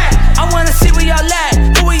is cat. I wanna see where y'all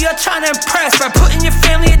at. Who are y'all trying to impress by putting your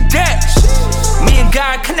family in debt? Me and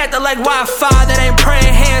God connected like Wi-Fi. That ain't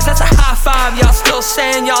praying hands, that's a high five. Y'all still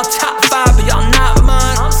saying y'all top 5, but y'all not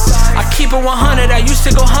mine. I keep it 100, I used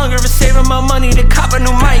to go hungry for saving my money to cop a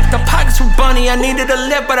new mic. The pockets were bunny, I needed a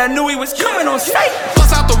lift, but I knew he was coming on sight.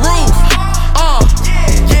 Bust out the roof,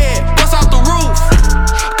 yeah, bust out the roof.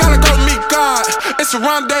 Gotta go meet God, it's a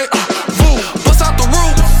rendezvous. Bust out the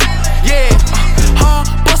roof, yeah,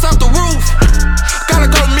 bust out the roof. Gotta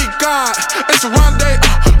go meet God, it's a rendezvous.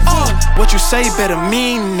 What you say better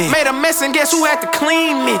mean it. Made a mess and guess who had to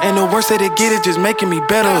clean me? And the worse that it get, it just making me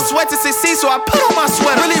better. I sweat to succeed, so I put on my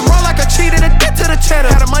sweater. Really roll like a cheater to get to the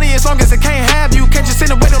cheddar. Had the money as long as it can't have you. Can't just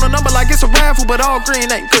sit and wait on a number like it's a raffle. But all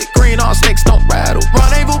green ain't good green, all snakes don't rattle.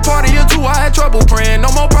 Rendezvous party or two, I had trouble praying.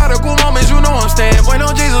 No more prodigal moments, you know I'm staying. Boy,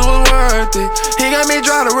 no, Jesus was worth it. He got me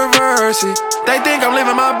try to reverse it. They think I'm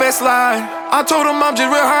living my best life. I told them I'm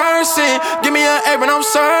just rehearsing. Give me an apron, I'm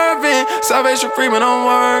serving. Salvation free when I'm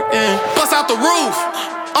working. Bust out the roof,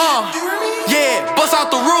 yeah, bust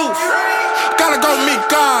out the roof. Gotta go meet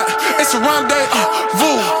God, it's a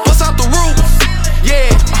rendezvous. Bust out the roof,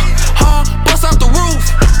 yeah, bust out the roof.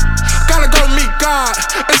 Gotta go meet God,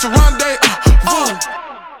 it's a rendezvous.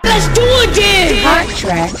 Let's do it then. Hot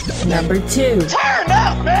track number 2. Turn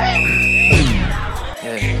up, man.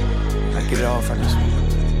 Yeah, I get it all from this one.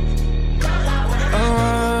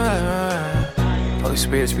 Holy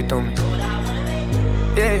Spirit, speak through me.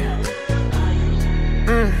 Yeah.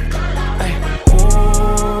 Hey. Ooh,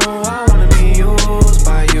 I wanna be used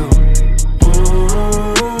by you. Ooh,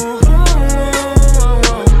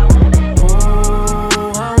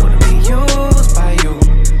 I wanna be used by you.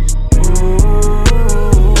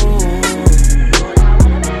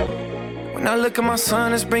 When I look at my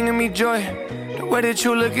son, it's bringing me joy. The way that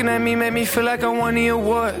you looking at me made me feel like I won the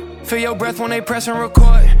award. Feel your breath when they press and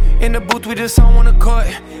record. In the booth, we just on one accord.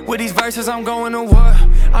 With these verses, I'm going to war.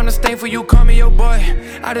 I'm the stain for you, call me your boy.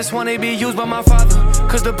 I just wanna be used by my father,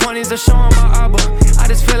 cause the point is to show him my Abba. I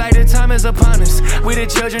just feel like the time is upon us. We the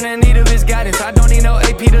children in need of his guidance. I don't need no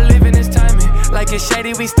AP to live in this timing. Like it's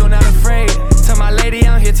shady, we still not afraid. Tell my lady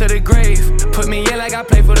I'm here to the grave. Put me in like I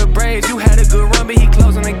play for the Braves. You had a good run, but he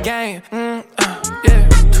closing the game. Yeah.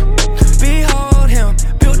 Behold him,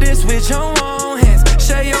 built this with your own hands.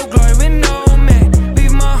 Share your glory with no man.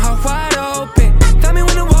 Leave my heart wide open. Tell me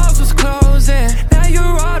when the walls was closing. Now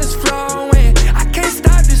your water's flowing. I can't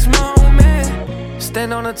stop this moment.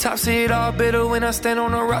 Stand on the top, see it all bitter. When I stand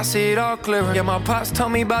on the rock, see it all clearer. Yeah, my pops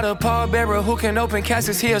told me about a pallbearer who can open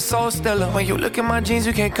caskets, he a soul stealer. When you look at my jeans,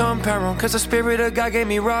 you can't compare them, cause the spirit of God gave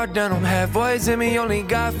me raw denim. Had voids in me, only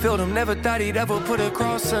God filled them. Never thought he'd ever put a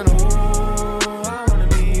cross in them.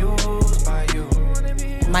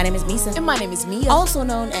 My name is Meesa. And my name is Meah. Also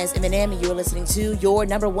known as M&M, and you're listening to your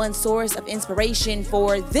number one source of inspiration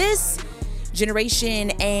for this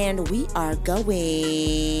generation. And we are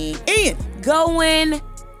going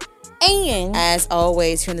in. As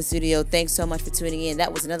always, here in the studio, thanks so much for tuning in.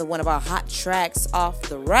 That was another one of our hot tracks off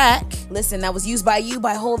the rack. Listen, that was Used by You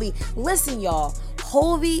by Hovey. Listen, y'all,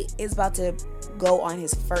 Hovey is about to go on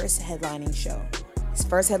his first headlining show. His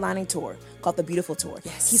first headlining tour called The Beautiful Tour.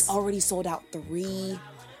 Yes. He's already sold out 3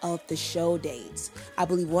 of the show dates. I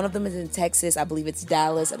believe one of them is in Texas. I believe it's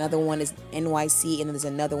Dallas. Another one is NYC. And then there's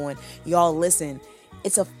another one. Y'all, listen.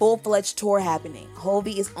 It's a full-fledged tour happening.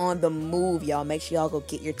 Hovey is on the move, y'all. Make sure y'all go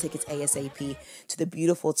get your tickets ASAP to The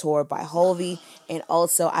Beautiful Tour by Hovey. And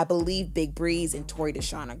also, I believe Big Breeze and Tori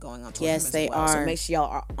Deshawn are going on tour. Yes, they are. So make sure y'all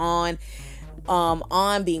are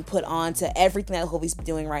on being put on to everything that Hovey's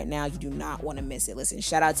doing right now. You do not want to miss it. Listen,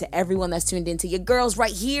 shout out to everyone that's tuned in to your girls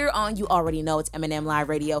right here on, you already know, it's M&M Live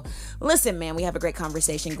Radio. Listen, man, we have a great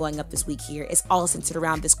conversation going up this week here. It's all centered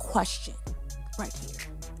around this question right here.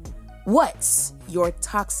 What's your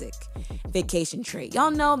toxic vacation trait?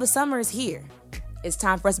 Y'all know the summer is here. It's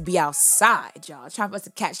time for us to be outside, y'all. It's time for us to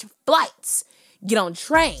catch flights, get on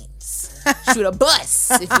trains, shoot a bus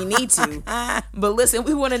if you need to. But listen,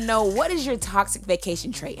 we want to know, what is your toxic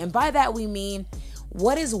vacation trait? And by that we mean,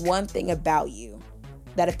 what is one thing about you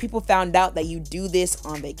that if people found out that you do this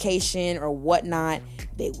on vacation or whatnot,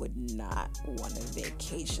 they would not want to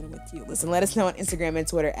vacation with you? Listen, let us know on Instagram and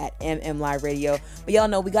Twitter at MM Live Radio. But y'all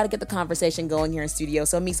know we got to get the conversation going here in studio.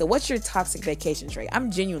 So Meesa, what's your toxic vacation trait?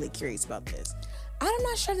 I'm genuinely curious about this. I'm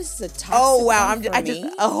not sure this is a toxic one for I me.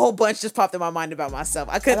 just a whole bunch just popped in my mind about myself.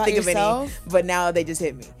 I couldn't think of any, but now they just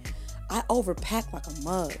hit me. I overpack like a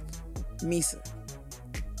mug. Meesa.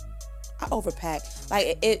 I overpack.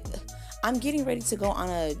 Like it I'm getting ready to go on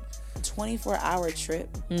a 24-hour trip.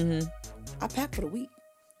 Mm-hmm. I pack for the week.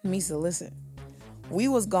 Meesa, listen. We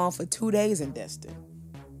was gone for 2 days in Destin.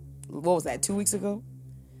 What was that, 2 weeks ago?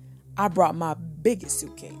 I brought my biggest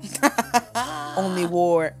suitcase. Only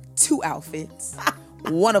wore 2 outfits.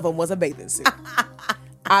 One of them was a bathing suit.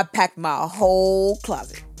 I packed my whole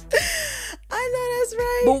closet. I know that's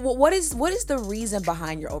right. But what is the reason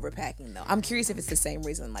behind your overpacking, though? I'm curious if it's the same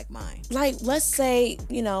reason like mine. Like, let's say,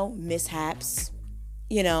 mishaps,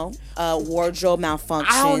 wardrobe malfunctions.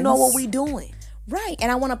 I don't know what we doing. Right.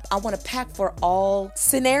 And I want to pack for all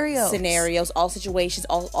scenarios, all situations,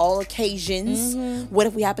 all occasions. Mm-hmm. What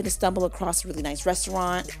if we happen to stumble across a really nice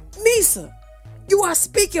restaurant? Meesa, you are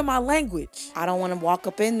speaking my language. I don't want to walk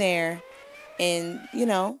up in there and,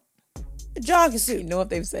 a jogging suit. You know what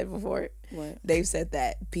they've said before? What? They've said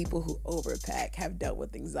that people who overpack have dealt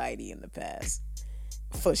with anxiety in the past.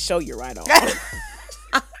 For sure, you're right on.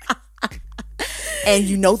 And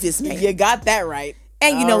you know this, man. You got that right.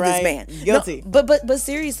 And you All know right. this man. Guilty. No, but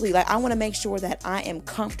seriously, like I want to make sure that I am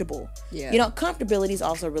comfortable. Yeah. You know, comfortability is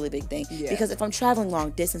also a really big thing. Yeah. Because if I'm traveling long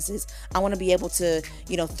distances, I want to be able to,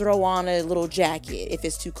 you know, throw on a little jacket if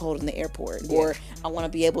it's too cold in the airport. Yeah. Or I want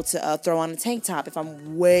to be able to throw on a tank top if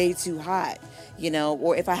I'm way too hot. You know,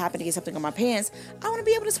 or if I happen to get something on my pants, I want to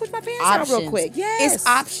be able to switch my pants out real quick. Yes. It's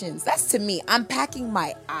options. That's to me. I'm packing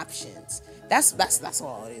my options. That's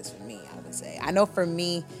all it is for me, I would say. I know for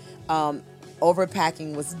me,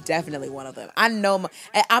 overpacking was definitely one of them. I know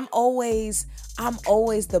I'm always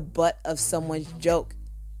the butt of someone's joke.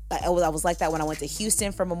 I was like that when I went to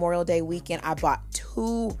Houston for Memorial Day weekend. I bought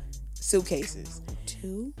 2 suitcases.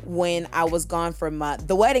 2? When I was gone for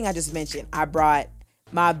the wedding I just mentioned, I brought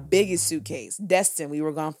my biggest suitcase, Destin. We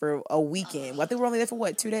were gone for a weekend. I think we were only there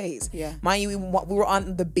for 2 days. Yeah. Mind you, we were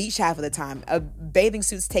on the beach half of the time. Bathing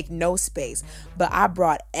suits take no space, but I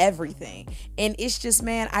brought everything. And it's just,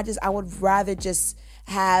 man, I would rather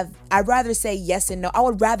I'd rather say yes and no. I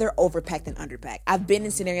would rather overpack than underpack. I've been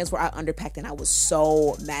in scenarios where I underpacked and I was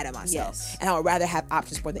so mad at myself. Yes. And I would rather have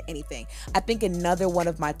options more than anything. I think another one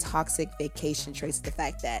of my toxic vacation traits is the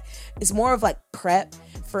fact that it's more of like prep.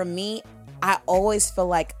 For me, I always feel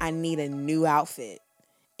like I need a new outfit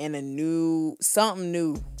and something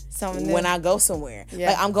new when I go somewhere. Yeah.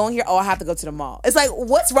 Like I'm going here, I have to go to the mall. It's like,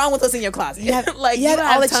 what's wrong with what's in your closet? You have all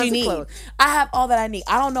that tons you of need. clothes. I have all that I need.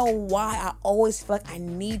 I don't know why I always feel like I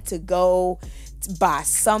need to go to buy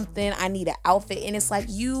something. I need an outfit, and it's like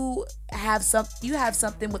you have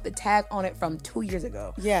something with the tag on it from 2 years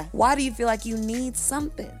ago. Yeah. Why do you feel like you need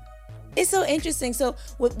something? It's so interesting. So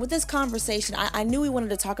with this conversation, I knew we wanted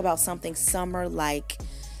to talk about something summery.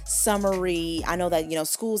 I know that, you know,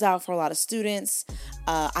 school's out for a lot of students.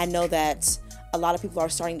 I know that a lot of people are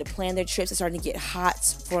starting to plan their trips. It's starting to get hot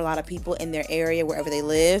for a lot of people in their area, wherever they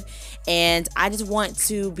live. And I just want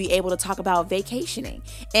to be able to talk about vacationing.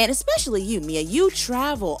 And especially you, Meah. You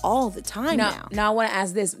travel all the time now. Now I want to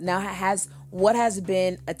ask this. What has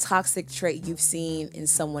been a toxic trait you've seen in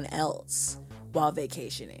someone else while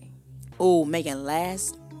vacationing? Oh, making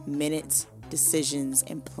last minute decisions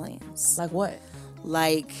and plans. Like what?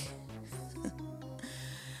 Like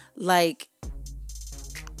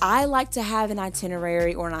I like to have an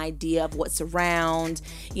itinerary or an idea of what's around.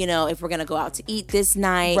 You know, if we're gonna go out to eat this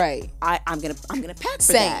night, right? I'm gonna pack for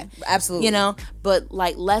Same, that. Absolutely. You know, but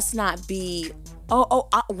like let's not be.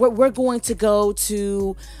 We're going to go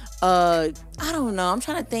to. I don't know. I'm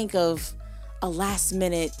trying to think of a last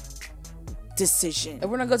minute decision.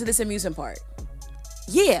 And we're gonna go to this amusement park.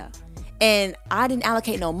 Yeah, and I didn't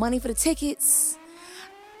allocate no money for the tickets.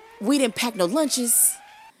 We didn't pack no lunches.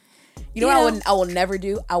 You know what I will never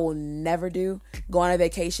do? I will never do go on a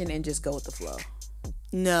vacation and just go with the flow.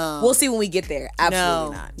 No. We'll see when we get there.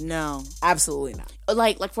 Absolutely not. No. Absolutely not.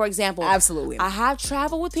 Like for example. Absolutely not. I have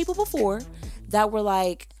traveled with people before that were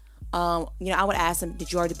like, I would ask them,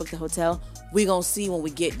 did you already book the hotel? We gonna see when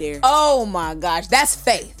we get there. Oh my gosh, that's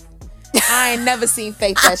faith. I ain't never seen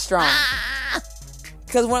faith that strong.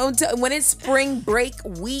 Because when it's spring break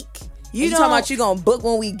week, you talking about you gonna book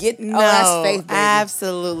when we get? No, that's faith, baby.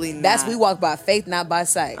 Absolutely not. We walk by faith, not by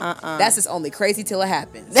sight. That's just only crazy till it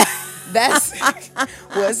happens. That's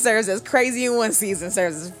what serves as crazy in one season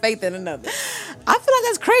serves as faith in another. I feel like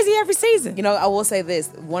that's crazy every season. You know, I will say this: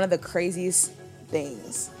 one of the craziest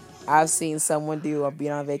things I've seen someone do or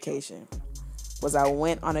being on vacation was I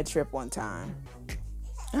went on a trip one time,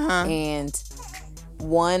 and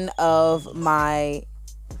one of my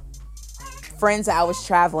friends that I was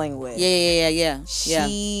traveling with. Yeah.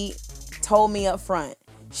 She told me up front,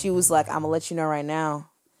 she was like, I'm gonna let you know right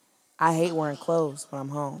now, I hate wearing clothes when I'm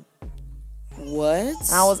home. What?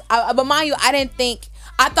 And but mind you,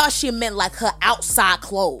 I thought she meant like her outside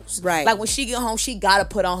clothes. Right. Like when she get home, she gotta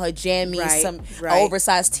put on her jammies, some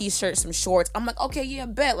oversized t-shirt, some shorts. I'm like, okay, yeah,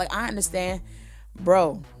 bet. Like I understand.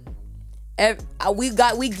 Bro,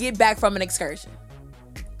 we get back from an excursion.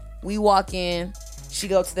 We walk in. She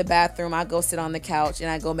go to the bathroom. I go sit on the couch and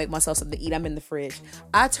I go make myself something to eat. I'm in the fridge.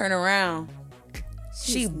 I turn around.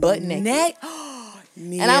 She butt naked.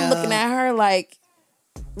 And I'm looking at her like,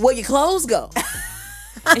 where your clothes go?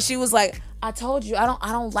 And she was like, I told you I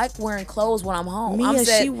don't like wearing clothes when I'm home. Meah,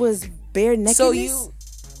 she was bare naked.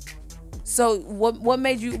 So what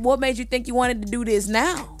made you think you wanted to do this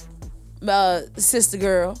now? Sister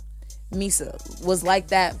girl, Meesa was like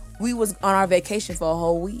that. We was on our vacation for a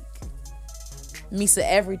whole week. Meesa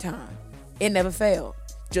every time. It never failed.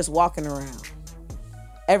 Just walking around.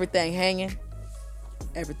 Everything hanging.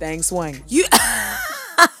 Everything swinging.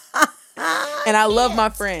 And I love my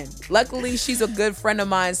friend. Luckily, she's a good friend of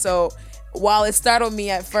mine. So while it startled me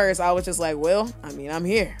at first, I was just like, well, I mean, I'm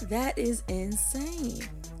here. That is insane.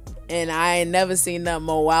 And I ain't never seen nothing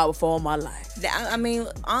more wild before in my life. I mean,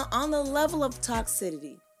 on the level of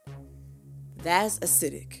toxicity, that's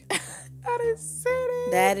acidic. That is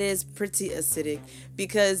acidic. That is pretty acidic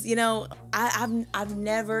because, you know, I've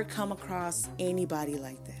never come across anybody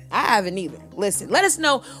like that. I haven't either. Listen, let us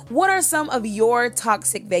know what are some of your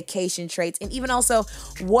toxic vacation traits, and even also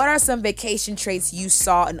what are some vacation traits you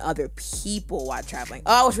saw in other people while traveling.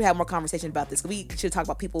 Oh, I wish we had more conversation about this. We should talk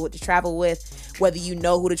about people to travel with, whether you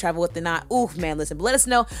know who to travel with or not. Oof, man, listen. But let us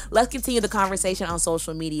know. Let's continue the conversation on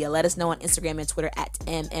social media. Let us know on Instagram and Twitter at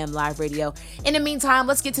M&M Live Radio. In the meantime,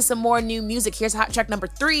 let's get to some more new music. Here's hot track number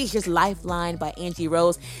 3. Here's Lifeline by Angie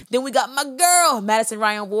Rose. Then we got my girl, Madison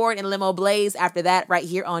Ryan Ward and Limoblaze. After that, right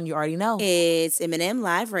here on You Already Know. It's M&M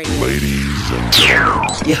Live Radio. Yo,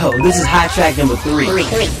 this is hot track number 3.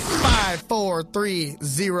 5, 4, 3,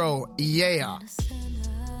 0, yeah.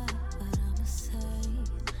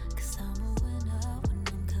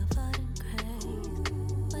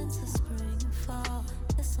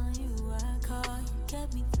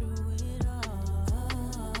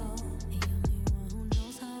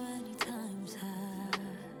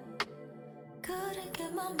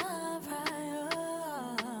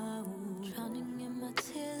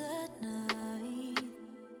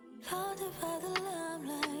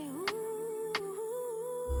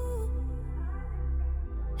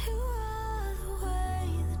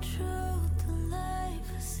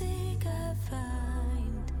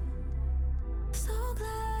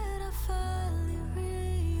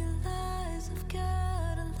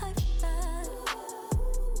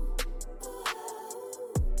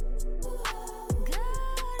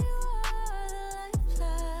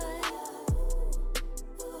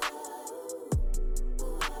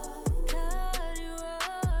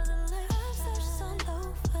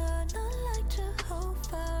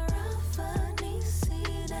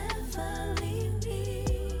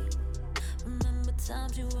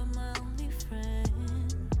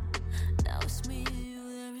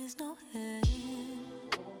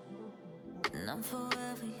 I'm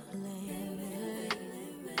forever your lady.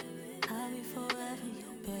 I'll be forever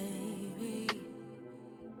your baby.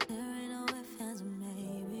 There ain't no ifs, ands, or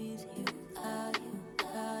maybes. You are, you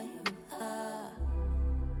are, you are.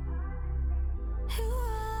 You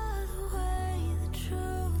are the way, the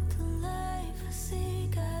truth, the life I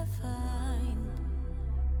seek, I find.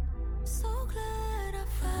 So glad I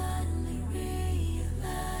finally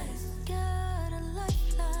realized, got a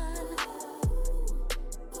lifeline.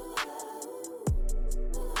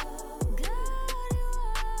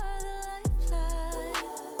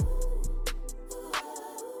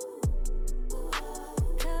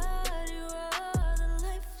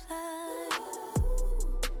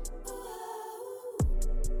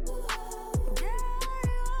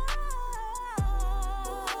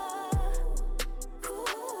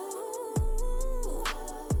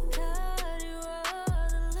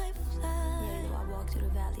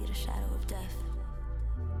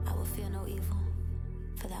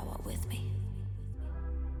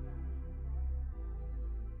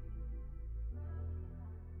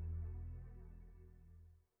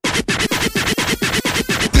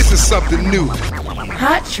 Something new.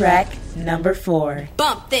 Hot track number 4.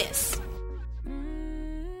 Bump this.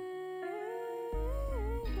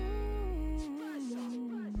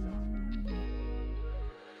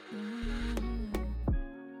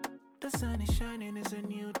 The sun is shining, it's a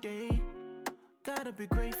new day. Gotta be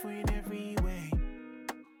grateful in every way.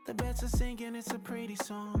 The birds are singing, it's a pretty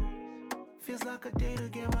song. Feels like a day to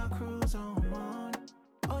get my cruise on.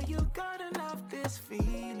 Oh, you gotta love this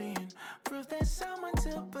feeling. Prove there's someone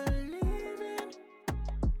to believe in.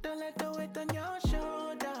 Don't let the weight on your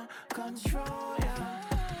shoulder control ya.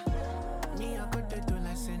 Me, I got to do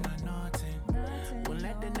less and nothing. Won't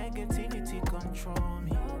let the negativity control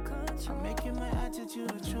me. I'm making my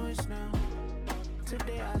attitude a choice now.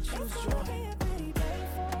 Today I choose joy.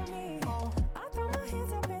 Oh. I throw my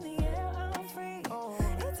hands up in the air, I'm free. Oh.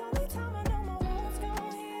 It's only time, I know my wounds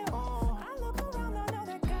gon' heal. Oh. I look around, I know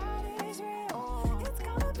that God is real. Oh. It's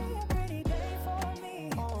gonna be a pretty day for me.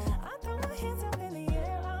 Oh. I throw my hands up in the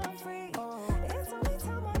air, I'm free. Oh. It's only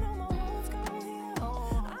time, I know my wounds gon' heal.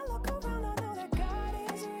 Oh. I look around, I know that God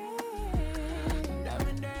is real. There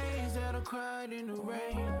been days that I cried in the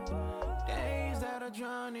rain. Days that I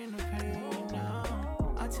drown in the pain now.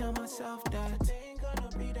 I tell myself that it ain't gonna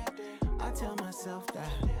be that day. I tell myself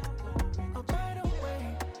that. Oh, by the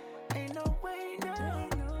way, ain't no way now.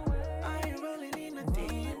 I ain't rolling in the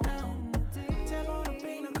deep now. Tell all the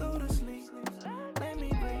pain to go to sleep.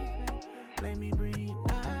 Let me breathe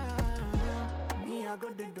now. Me, I I go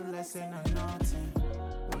do less than nothing.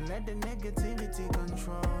 Won't let the negativity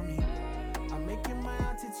control me. I'm making my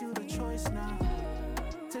attitude a choice now.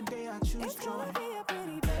 Today I choose joy. It's gonna be a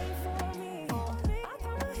pretty day for me. I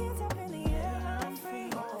throw my hands up in the air, I'm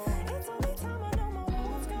free. It's only time I know my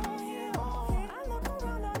wounds gon' heal. I look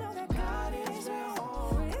around, I know that God is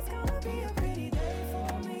real. It's gonna be a pretty day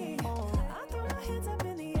for me. I throw my hands up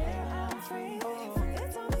in the air, I'm free.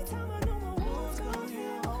 It's only time I know my wounds gon'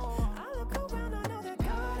 heal. I look around, I know that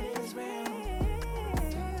God is real.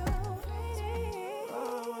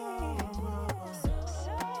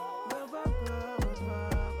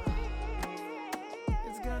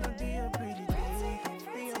 It's gonna be a pretty day,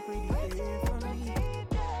 be a pretty day for me.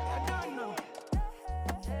 I don't know.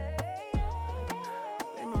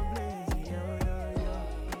 Limoblaze, yo.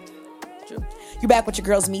 You're back with your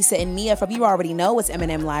girls Meesa and Meah from You Already Know It's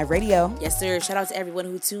M&M Live Radio. Yes, sir. Shout out to everyone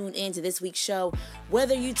who tuned in to this week's show.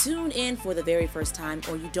 Whether you tune in for the very first time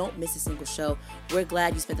or you don't miss a single show, we're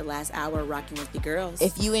glad you spent the last hour rocking with your girls.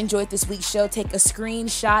 If you enjoyed this week's show, take a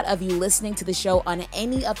screenshot of you listening to the show on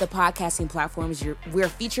any of the podcasting platforms we're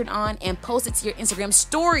featured on and post it to your Instagram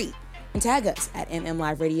story. And tag us at MM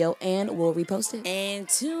Live Radio and we'll repost it. And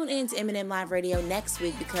tune in to M&M Live Radio next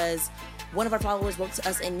week because one of our followers wrote to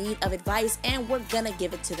us in need of advice and we're gonna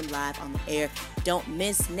give it to them live on the air. Don't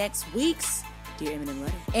miss next week's Dear M&M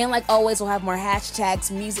Letter. And like always, we'll have more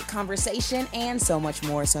hashtags, music conversation, and so much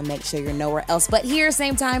more. So make sure you're nowhere else but here,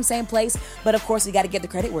 same time, same place. But of course, we got to give the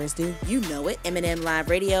credit where it's due. You know it. M&M Live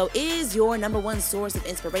Radio is your #1 source of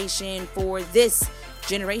inspiration for this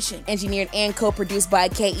generation. Engineered and co-produced by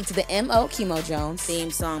K.E. to the M.O. Kimo Jones. Theme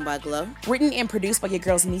song by Glow. Written and produced by your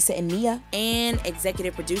girls Meesa and Meah. And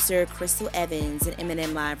executive producer Crystal Evans. And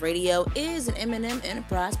M&M Live Radio is an M&M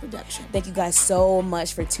Enterprise production. Thank you guys so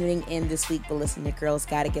much for tuning in this week. But listen, your girls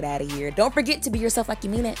gotta get out of here. Don't forget to be yourself like you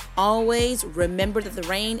mean it. Always remember that the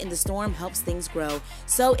rain in the storm helps things grow.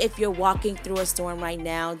 So if you're walking through a storm right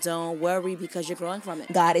now, don't worry because you're growing from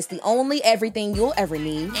it. God is the only everything you'll ever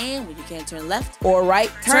need. And when you can't turn left or right,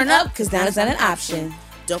 turn up because down is not an option.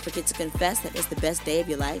 Don't forget to confess that it's the best day of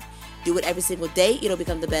your life. Do it every single day, it'll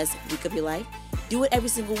become the best week of your life. Do it every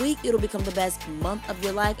single week, it'll become the best month of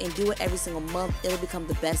your life. And do it every single month, it'll become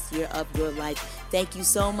the best year of your life. Thank you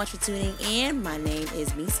so much for tuning in. My name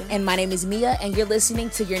is Meesa. And my name is Meah, and you're listening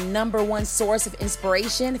to your #1 source of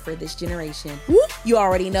inspiration for this generation. Woo! You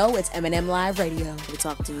already know it's M&M Live Radio. We'll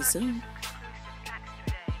talk to you soon.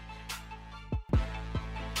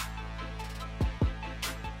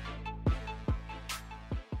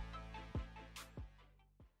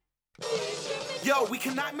 Yo, we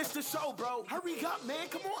cannot miss the show, bro. Hurry up, man.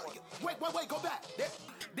 Come on. Wait. Go back.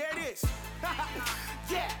 There it is.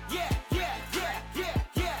 Yeah.